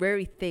 so it's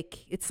very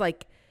thick. It's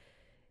like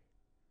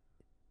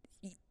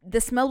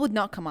the smell would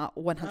not come out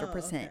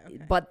 100%, okay.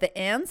 but the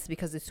ants,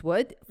 because it's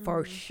wood,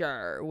 for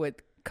sure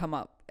would come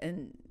up.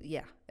 And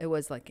yeah, it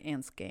was like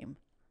ants game.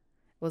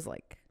 It was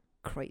like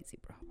crazy,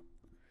 bro.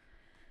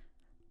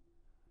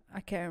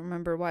 I can't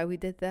remember why we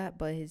did that,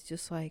 but it's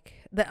just like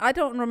I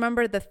don't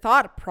remember the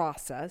thought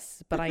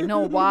process, but I know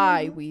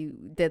why we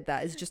did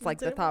that. It's just like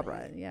the thought,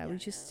 right? Yeah, we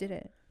just did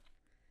it.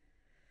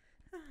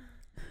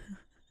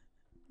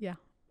 Yeah.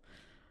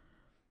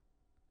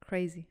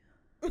 Crazy.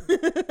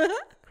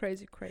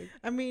 Crazy.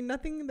 I mean,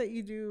 nothing that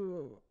you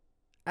do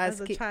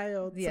as a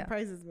child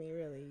surprises me,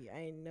 really.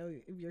 I know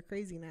if you're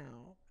crazy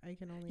now, I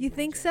can only imagine.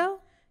 Think so?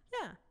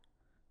 Yeah.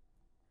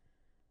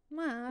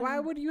 Why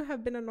would you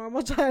have been a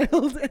normal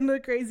child and a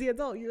crazy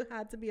adult? You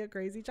had to be a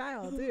crazy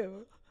child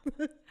too.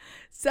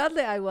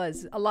 Sadly, I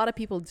was. A lot of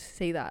people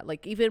say that.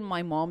 Like, even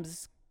my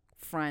mom's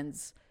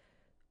friends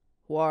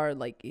who are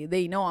like,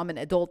 they know I'm an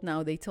adult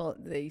now, they tell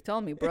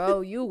me,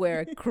 bro, you were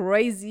a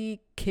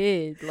crazy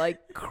kid,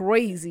 like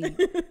crazy.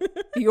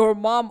 Your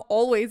mom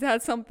always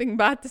had something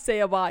bad to say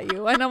about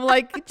you. And I'm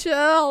like,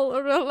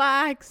 chill,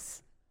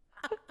 relax.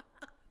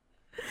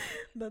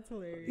 That's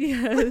hilarious.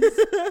 Yes.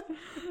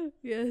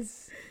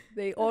 Yes.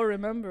 They all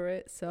remember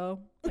it, so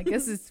I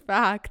guess it's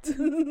fact.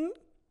 The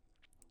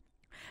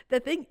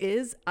thing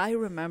is, I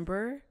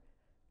remember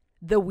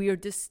the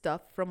weirdest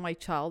stuff from my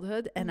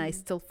childhood, and I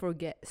still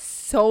forget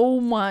so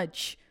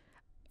much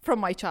from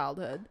my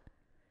childhood.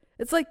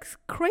 It's like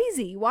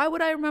crazy. Why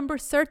would I remember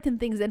certain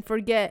things and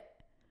forget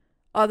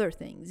other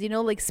things? You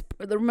know, like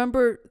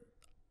remember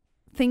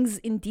things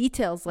in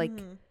details, like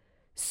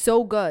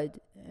so good.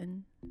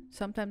 And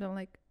sometimes I'm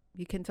like,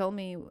 you can tell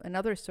me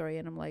another story,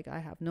 and I'm like, I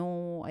have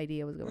no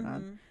idea what's going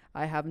on.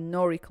 I have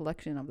no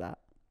recollection of that.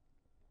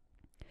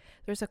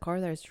 There's a car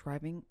that is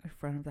driving in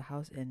front of the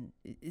house, and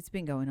it's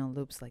been going on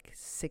loops like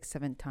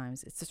 6-7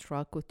 times. It's a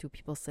truck with 2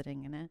 people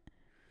sitting in it.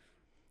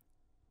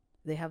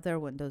 They have their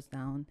windows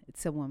down.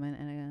 It's a woman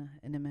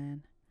and a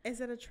man.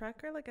 Is it a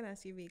truck or like an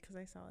SUV? Because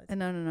I saw it.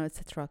 No,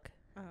 it's a truck.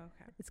 Oh,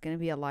 okay. It's gonna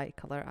be a light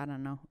color. I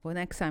don't know. Well,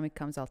 next time it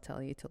comes, I'll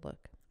tell you to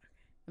look.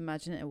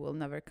 Imagine it will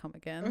never come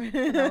again.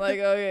 And I'm like,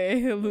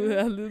 okay,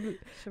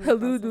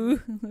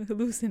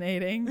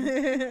 hallucinating.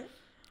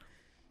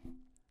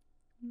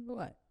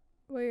 What?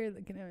 Why are you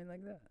looking at me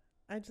like that?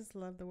 I just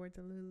love the word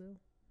delulu.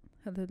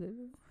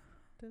 Delulu.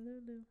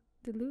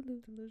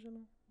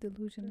 Delusional.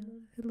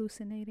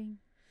 Hallucinating.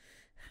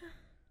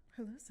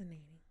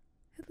 Hallucinating.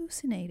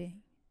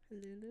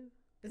 Halulu.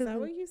 Is that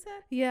what you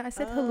said? Yeah, I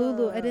said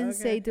halulu. I didn't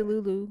say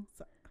delulu.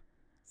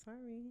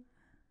 Sorry.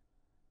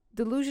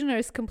 Delusional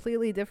is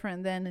completely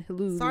different than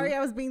halulu. Sorry, I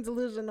was being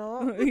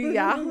delusional.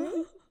 Yeah.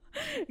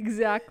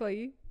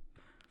 Exactly.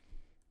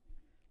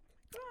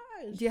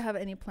 Gosh. Do you have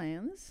any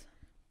plans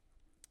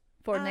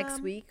for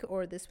next week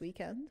or this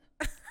weekend?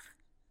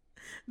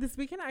 This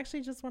weekend, I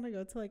actually just want to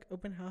go to like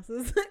open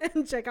houses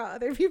and check out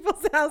other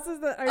people's houses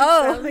that are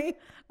selling.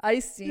 I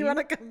see. You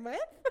want to come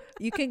with?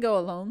 You can go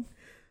alone.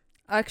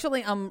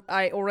 Actually,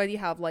 I already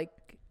have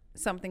like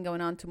something going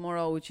on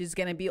tomorrow, which is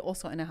gonna be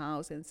also in a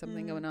house, and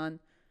something going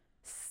on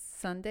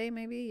Sunday,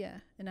 maybe,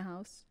 in a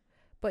house.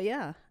 But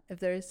yeah, if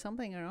there is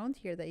something around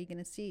here that you're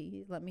gonna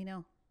see, let me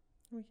know.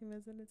 We can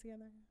visit it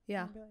together.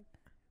 Yeah,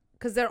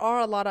 because there are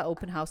a lot of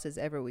open houses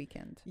every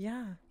weekend.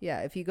 Yeah.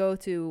 If you go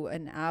to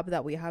an app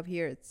that we have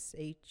here, it's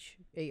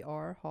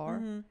HAR.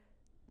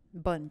 A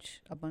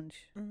bunch.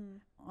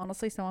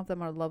 Honestly, some of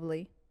them are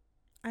lovely.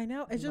 I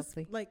know. It's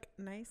Lovely. just like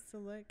nice to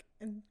look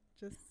and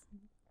just,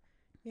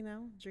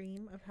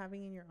 dream of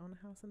having in your own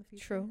house in the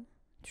future.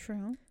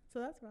 True. So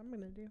that's what I'm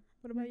going to do.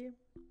 What about you?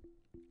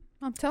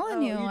 I'm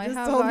telling you, I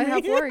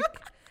have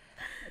work.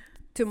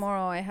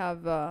 Tomorrow I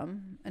have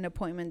an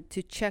appointment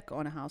to check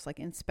on a house, like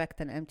inspect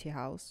an empty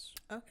house.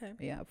 Okay.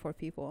 Yeah, for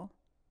people.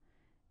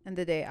 And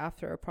the day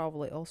after, I'll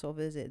probably also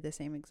visit the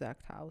same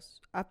exact house.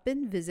 I've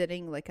been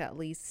visiting like at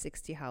least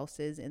 60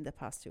 houses in the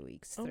past 2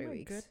 weeks, 3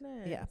 weeks.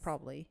 Goodness. Yeah,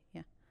 probably.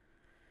 Yeah.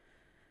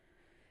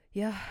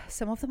 Yeah,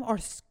 some of them are.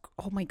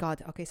 Oh my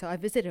God. Okay, so I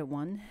visited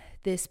one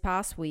this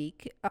past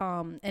week,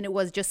 and it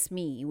was just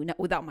me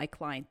without my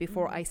client.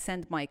 Before I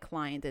send my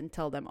client and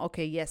tell them,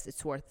 okay, yes,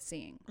 it's worth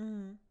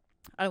seeing.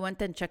 I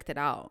went and checked it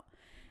out,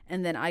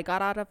 and then I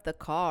got out of the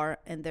car,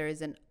 and there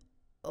is an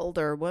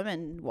older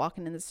woman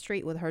walking in the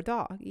street with her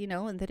dog,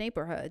 in the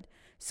neighborhood.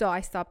 So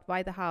I stopped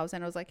by the house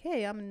and I was like,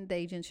 hey, I'm the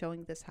agent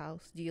showing this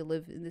house. Do you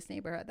live in this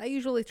neighborhood? I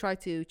usually try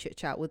to chit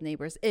chat with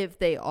neighbors if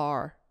they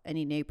are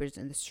any neighbors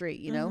in the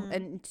street,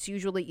 and it's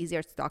usually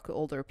easier to talk to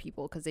older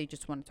people because they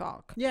just want to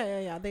talk.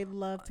 Yeah. They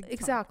love to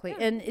exactly.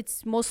 talk. Yeah. And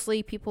it's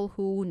mostly people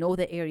who know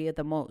the area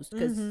the most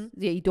because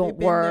they don't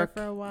They've work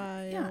been there for a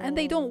while. Yeah, and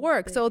they don't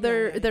work. So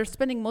they're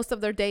spending most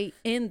of their day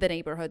in the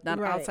neighborhood, not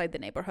outside the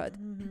neighborhood.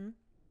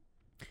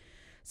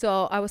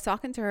 So I was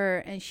talking to her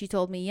and she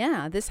told me,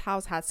 yeah, this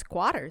house has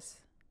squatters.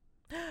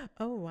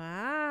 Oh,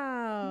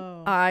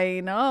 wow.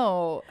 I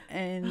know.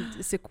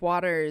 And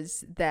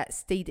squatters that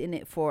stayed in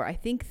it for, I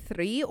think,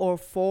 3 or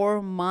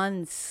 4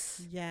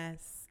 months.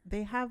 Yes.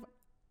 They have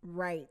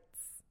rights.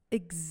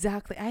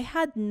 Exactly. I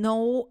had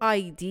no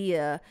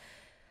idea.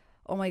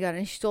 Oh my God.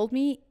 And she told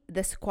me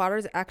the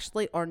squatters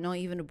actually are not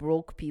even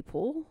broke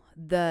people.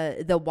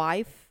 The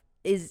wife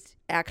is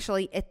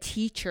actually a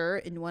teacher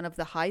in one of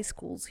the high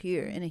schools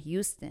here in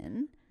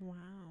Houston. Wow.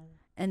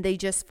 And they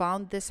just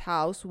found this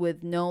house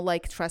with no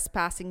like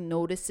trespassing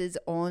notices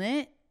on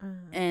it.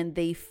 And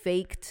they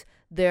faked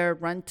their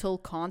rental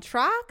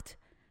contract.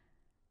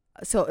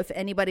 So if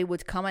anybody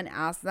would come and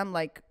ask them,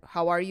 like,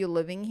 how are you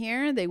living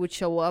here? They would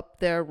show up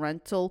their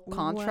rental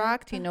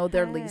contract,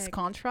 their lease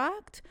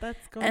contract.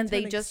 That's going and to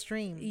they an just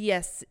extreme.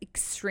 Yes,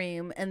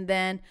 extreme. And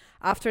then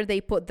after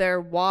they put their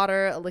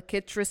water,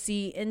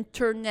 electricity,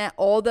 internet,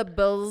 all the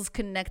bills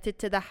connected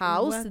to the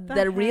house,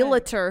 the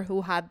realtor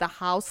who had the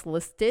house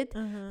listed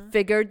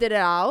figured it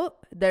out.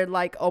 They're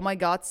like, oh my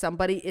God,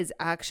 somebody is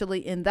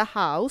actually in the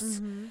house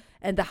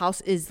and the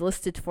house is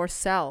listed for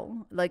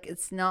sale. Like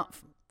it's not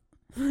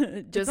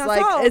just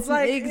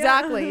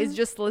exactly. It's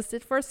just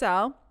listed for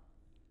sale.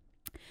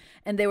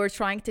 And they were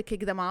trying to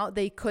kick them out.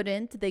 They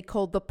couldn't. They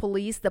called the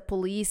police. The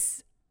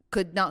police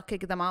could not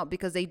kick them out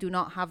because they do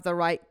not have the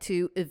right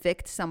to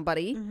evict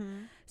somebody.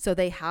 So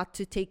they had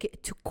to take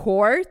it to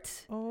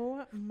court.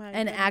 Oh my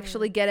and goodness.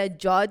 Actually get a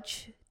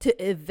judge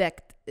to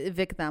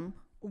evict them.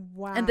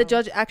 Wow. And the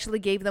judge actually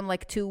gave them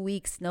like 2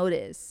 weeks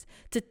notice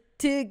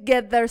to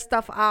get their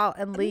stuff out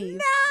and leave.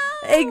 No!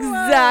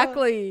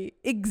 Exactly.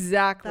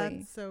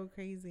 That's so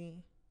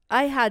crazy.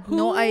 I had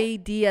no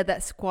idea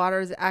that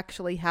squatters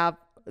actually have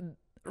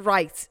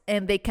rights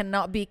and they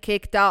cannot be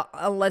kicked out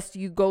unless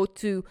you go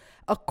to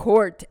a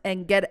court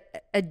and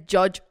get a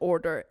judge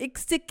order.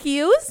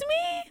 Excuse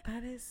me?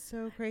 That is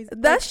so crazy.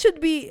 That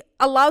should be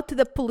allowed to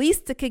the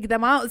police to kick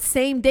them out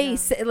same day,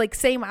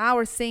 same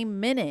hour, same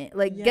minute.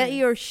 Get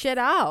your shit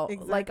out.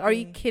 Exactly. Are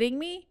you kidding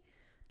me?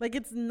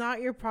 It's not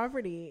your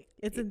property.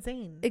 It's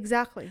insane.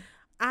 Exactly.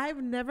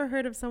 I've never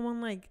heard of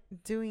someone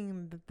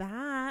doing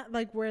that,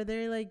 where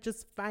they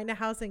just find a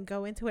house and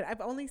go into it. I've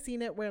only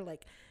seen it where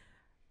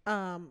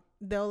they'll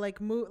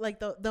move,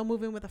 they'll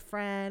move in with a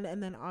friend,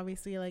 and then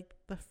obviously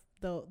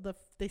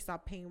they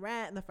stop paying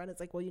rent, and the friend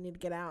is like, well, you need to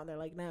get out, and they're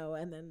like, no,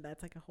 and then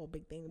that's a whole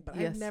big thing. But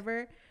I've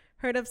never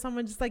heard of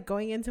someone just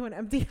going into an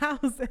empty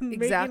house and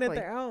making it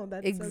their own.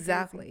 That's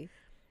so crazy.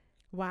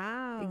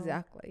 Wow.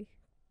 Exactly.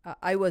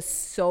 I was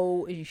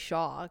so in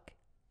shock.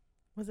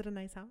 Was it a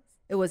nice house?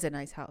 It was a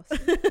nice house.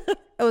 It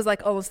was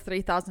almost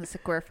 3,000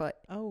 square foot.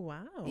 Oh,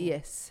 wow.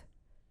 Yes.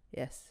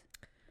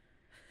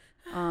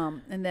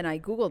 And then I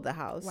Googled the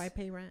house. Why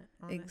pay rent?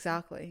 Honestly.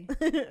 Exactly.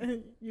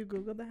 You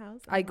Googled the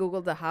house? I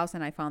Googled the house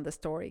and I found the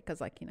story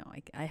because I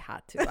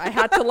had to. I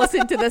had to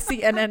listen to the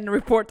CNN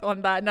report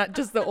on that, not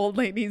just the old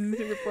lady's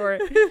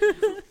report.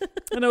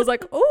 And I was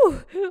like,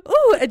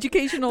 oh,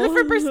 educational.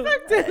 Different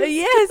perspective.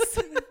 Yes.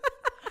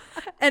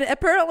 And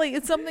apparently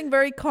it's something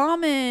very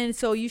common.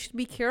 So you should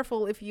be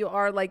careful if you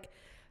are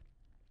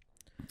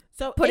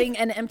putting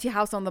an empty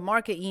house on the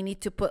market. You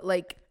need to put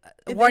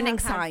warning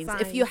signs.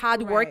 If you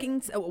had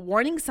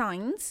warning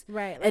signs,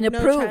 right, and no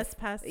approve,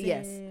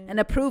 trespassing. and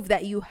approve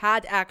that you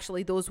had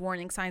actually those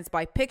warning signs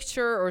by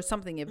picture or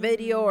something, a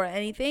video or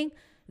anything,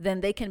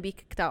 then they can be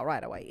kicked out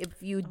right away.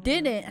 If you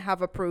didn't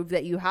have a proof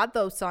that you had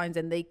those signs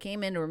and they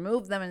came in,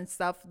 removed them and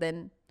stuff,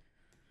 then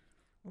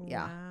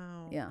yeah.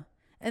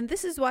 And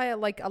this is why a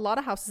lot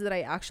of houses that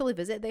I actually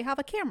visit, they have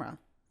a camera.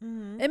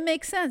 It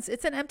makes sense.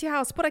 It's an empty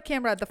house. Put a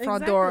camera at the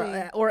front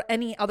door or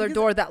any other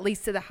door that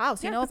leads to the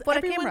house. You know, put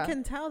a camera. Everyone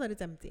can tell that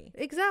it's empty.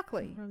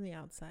 Exactly. From the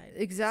outside.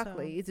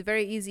 Exactly. So. It's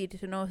very easy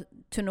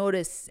to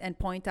notice and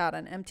point out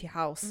an empty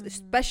house,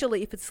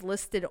 especially if it's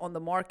listed on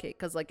the market,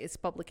 because like it's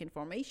public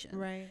information.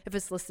 Right. If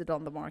it's listed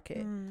on the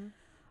market.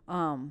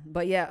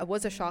 But yeah, it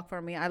was a shock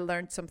for me. I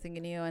learned something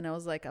new and I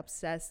was like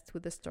obsessed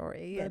with the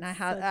story. And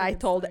I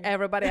told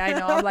everybody I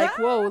know, I'm like,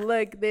 whoa,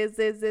 look, this.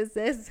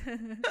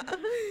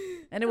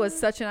 And it was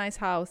such a nice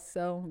house.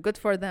 So good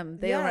for them.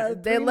 They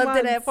lived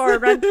in it for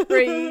rent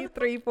free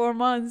 3-4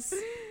 months.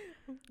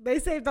 They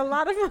saved a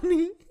lot of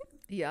money.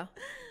 Yeah.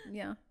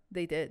 Yeah,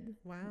 they did.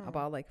 Wow.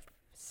 About like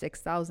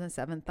 6,000,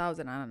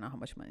 7,000. I don't know how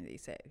much money they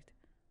saved.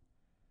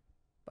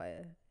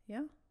 But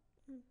yeah.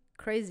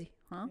 Crazy,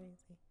 huh?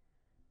 Crazy.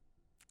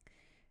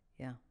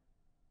 Yeah.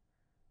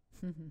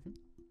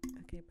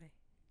 Okay,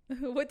 bye.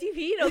 What do you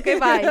mean? Okay,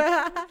 bye.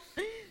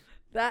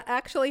 That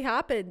actually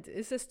happened.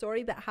 It's a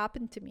story that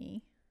happened to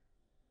me.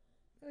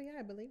 Oh, yeah,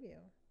 I believe you.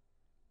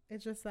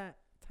 It's just that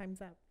time's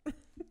up.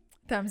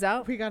 Time's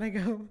out? We gotta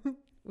go.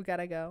 We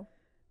gotta go.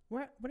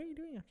 What are you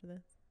doing after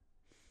this?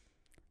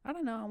 I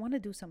don't know. I want to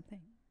do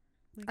something.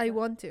 Like I what?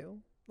 want to.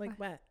 Like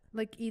what?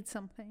 Like eat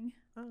something.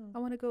 Oh. I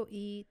want to go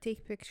eat,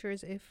 take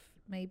pictures if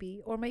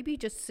maybe. Or maybe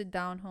just sit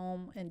down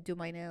home and do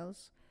my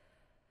nails.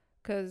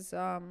 Because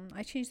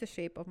I changed the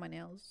shape of my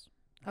nails.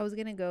 I was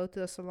going to go to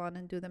the salon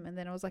and do them. And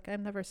then I was like,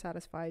 I'm never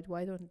satisfied.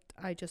 Why don't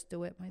I just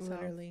do it myself?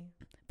 Literally.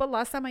 But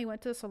last time I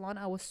went to the salon,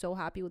 I was so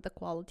happy with the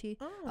quality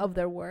of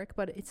their work.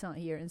 But it's not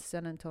here in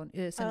San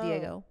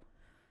Diego.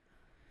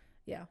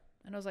 Yeah.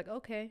 And I was like,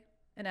 okay.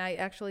 And I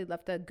actually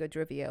left a good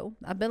review.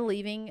 I've been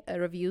leaving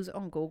reviews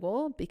on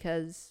Google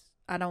because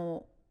I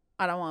don't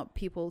want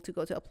people to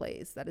go to a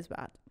place that is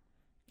bad.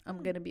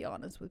 I'm going to be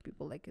honest with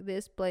people. Like,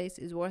 this place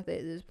is worth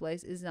it. This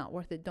place is not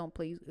worth it. Don't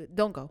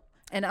go.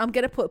 And I'm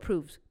going to put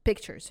proofs,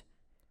 pictures.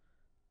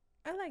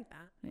 I like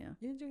that. Yeah.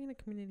 You're doing a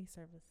community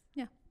service.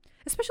 Yeah.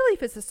 Especially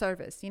if it's a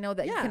service, you know,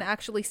 that you can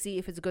actually see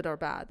if it's good or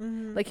bad.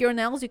 Like your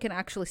nails, you can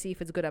actually see if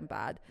it's good and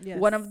bad. Yes.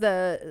 One of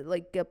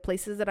the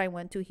places that I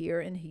went to here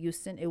in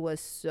Houston, it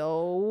was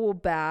so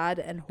bad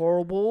and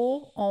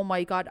horrible. Oh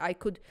my God. I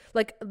could,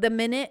 like, the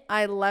minute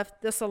I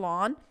left the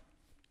salon,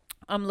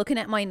 I'm looking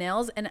at my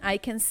nails and I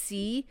can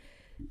see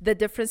the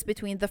difference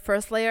between the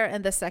first layer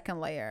and the second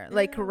layer,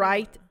 like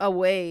right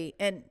away.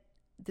 And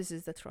this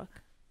is the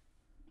truck.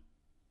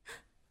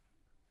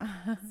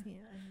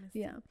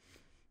 Yeah.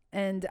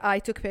 And I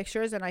took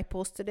pictures and I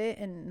posted it,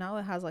 and now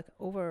it has like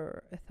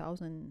over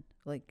 1,000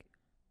 like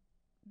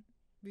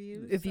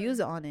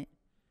views on it.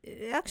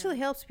 It actually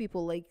helps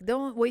people. Like,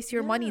 don't waste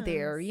your money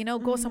there. You know,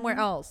 go somewhere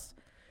else.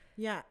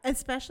 Yeah,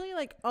 especially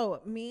like,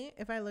 me,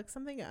 if I look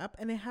something up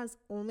and it has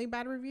only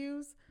bad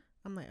reviews,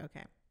 I'm like,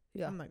 okay,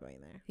 I'm not going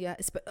there. Yeah,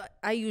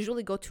 I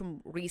usually go to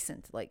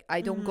recent. Like,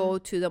 I don't go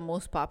to the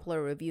most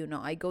popular review.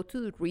 No, I go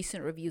to the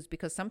recent reviews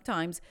because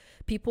sometimes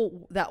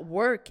people that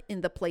work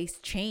in the place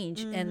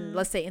change. And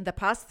let's say in the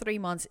past 3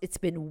 months, it's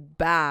been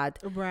bad.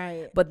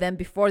 Right. But then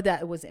before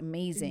that, it was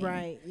amazing.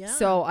 Right, yeah.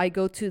 So I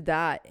go to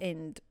that,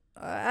 and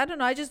I don't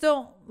know. I just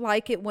don't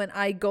like it when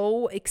I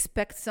go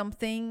expect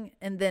something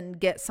and then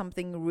get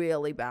something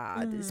really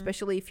bad,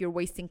 especially if you're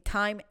wasting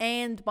time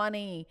and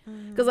money.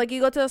 Because like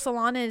you go to a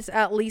salon and it's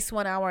at least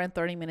 1 hour and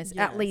 30 minutes,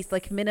 at least,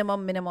 like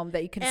minimum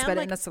that you can spend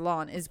in a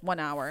salon is 1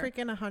 hour.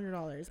 Freaking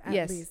 $100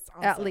 at least.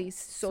 Also. At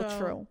least. So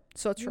true.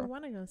 You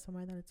want to go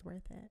somewhere that it's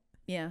worth it.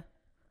 Yeah.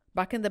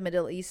 Back in the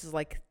Middle East is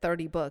like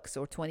 $30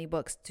 or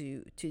 $20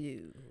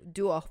 to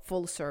do a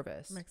full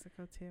service.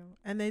 Mexico too,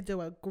 and they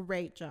do a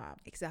great job.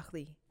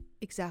 Exactly.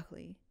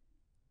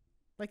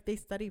 Like, they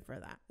study for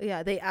that.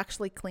 Yeah, they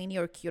actually clean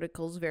your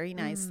cuticles very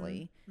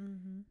nicely.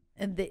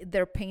 And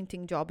their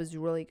painting job is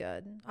really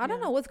good. I don't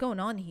know what's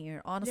going on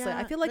here, honestly.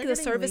 I feel like the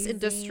service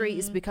industry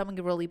is becoming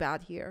really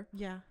bad here.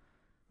 Yeah.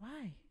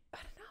 Why? I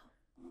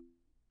don't know.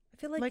 I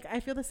feel like I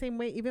feel the same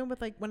way. Even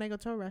with like when I go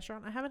to a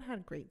restaurant, I haven't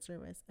had great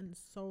service in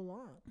so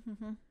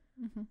long.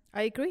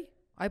 I agree.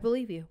 I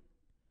believe you.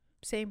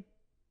 Same.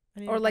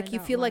 Or like you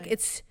feel like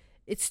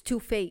it's too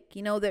fake,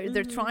 you know.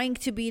 They're trying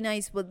to be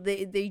nice, but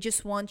they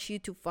just want you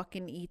to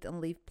fucking eat and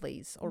leave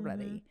place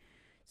already.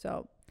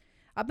 So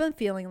I've been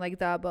feeling like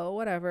that, but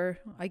whatever.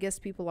 I guess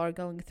people are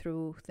going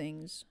through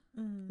things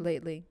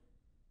lately.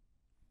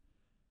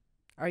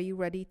 Are you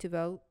ready to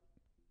vote?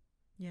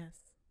 Yes.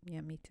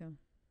 Yeah, me too.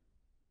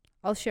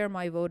 I'll share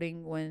my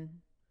voting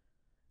when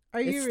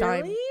Are you really?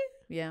 Time.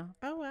 Yeah.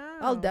 Oh wow.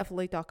 I'll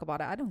definitely talk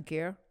about it. I don't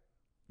care.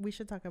 We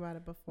should talk about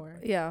it before.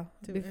 Yeah.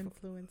 To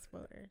influence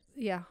voters.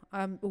 Yeah.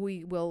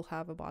 We will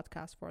have a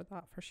podcast for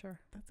that for sure.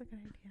 That's a good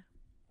idea.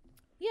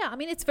 Yeah. I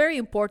mean, it's very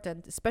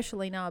important,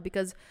 especially now,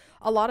 because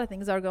a lot of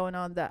things are going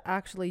on that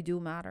actually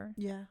do matter.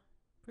 Yeah.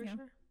 For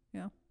sure.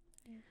 Yeah.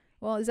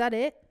 Well, is that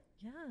it?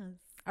 Yes.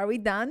 Are we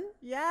done?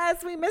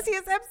 Yes. We miss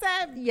you,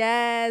 Sim.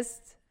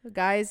 Yes.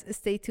 Guys,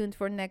 stay tuned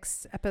for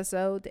next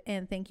episode.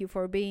 And thank you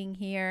for being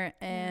here.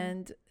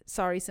 And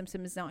sorry, Sim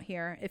is not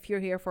here. If you're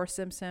here for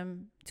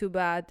Sim, too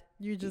bad.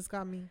 You just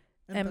got me.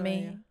 And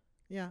me.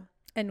 Yeah.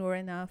 And we're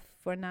enough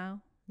for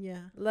now.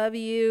 Yeah. Love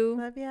you.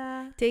 Love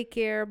ya. Take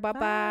care. Bye-bye.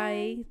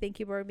 Bye. Thank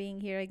you for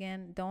being here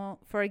again. Don't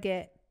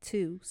forget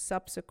to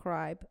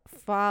subscribe,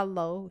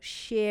 follow,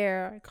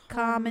 share,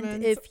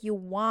 comment if you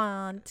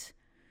want.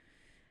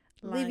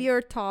 Leave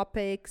your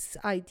topics,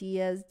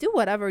 ideas. Do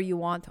whatever you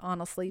want,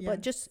 honestly.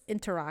 But just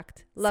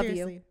interact. Love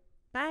you.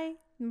 Bye.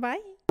 Bye.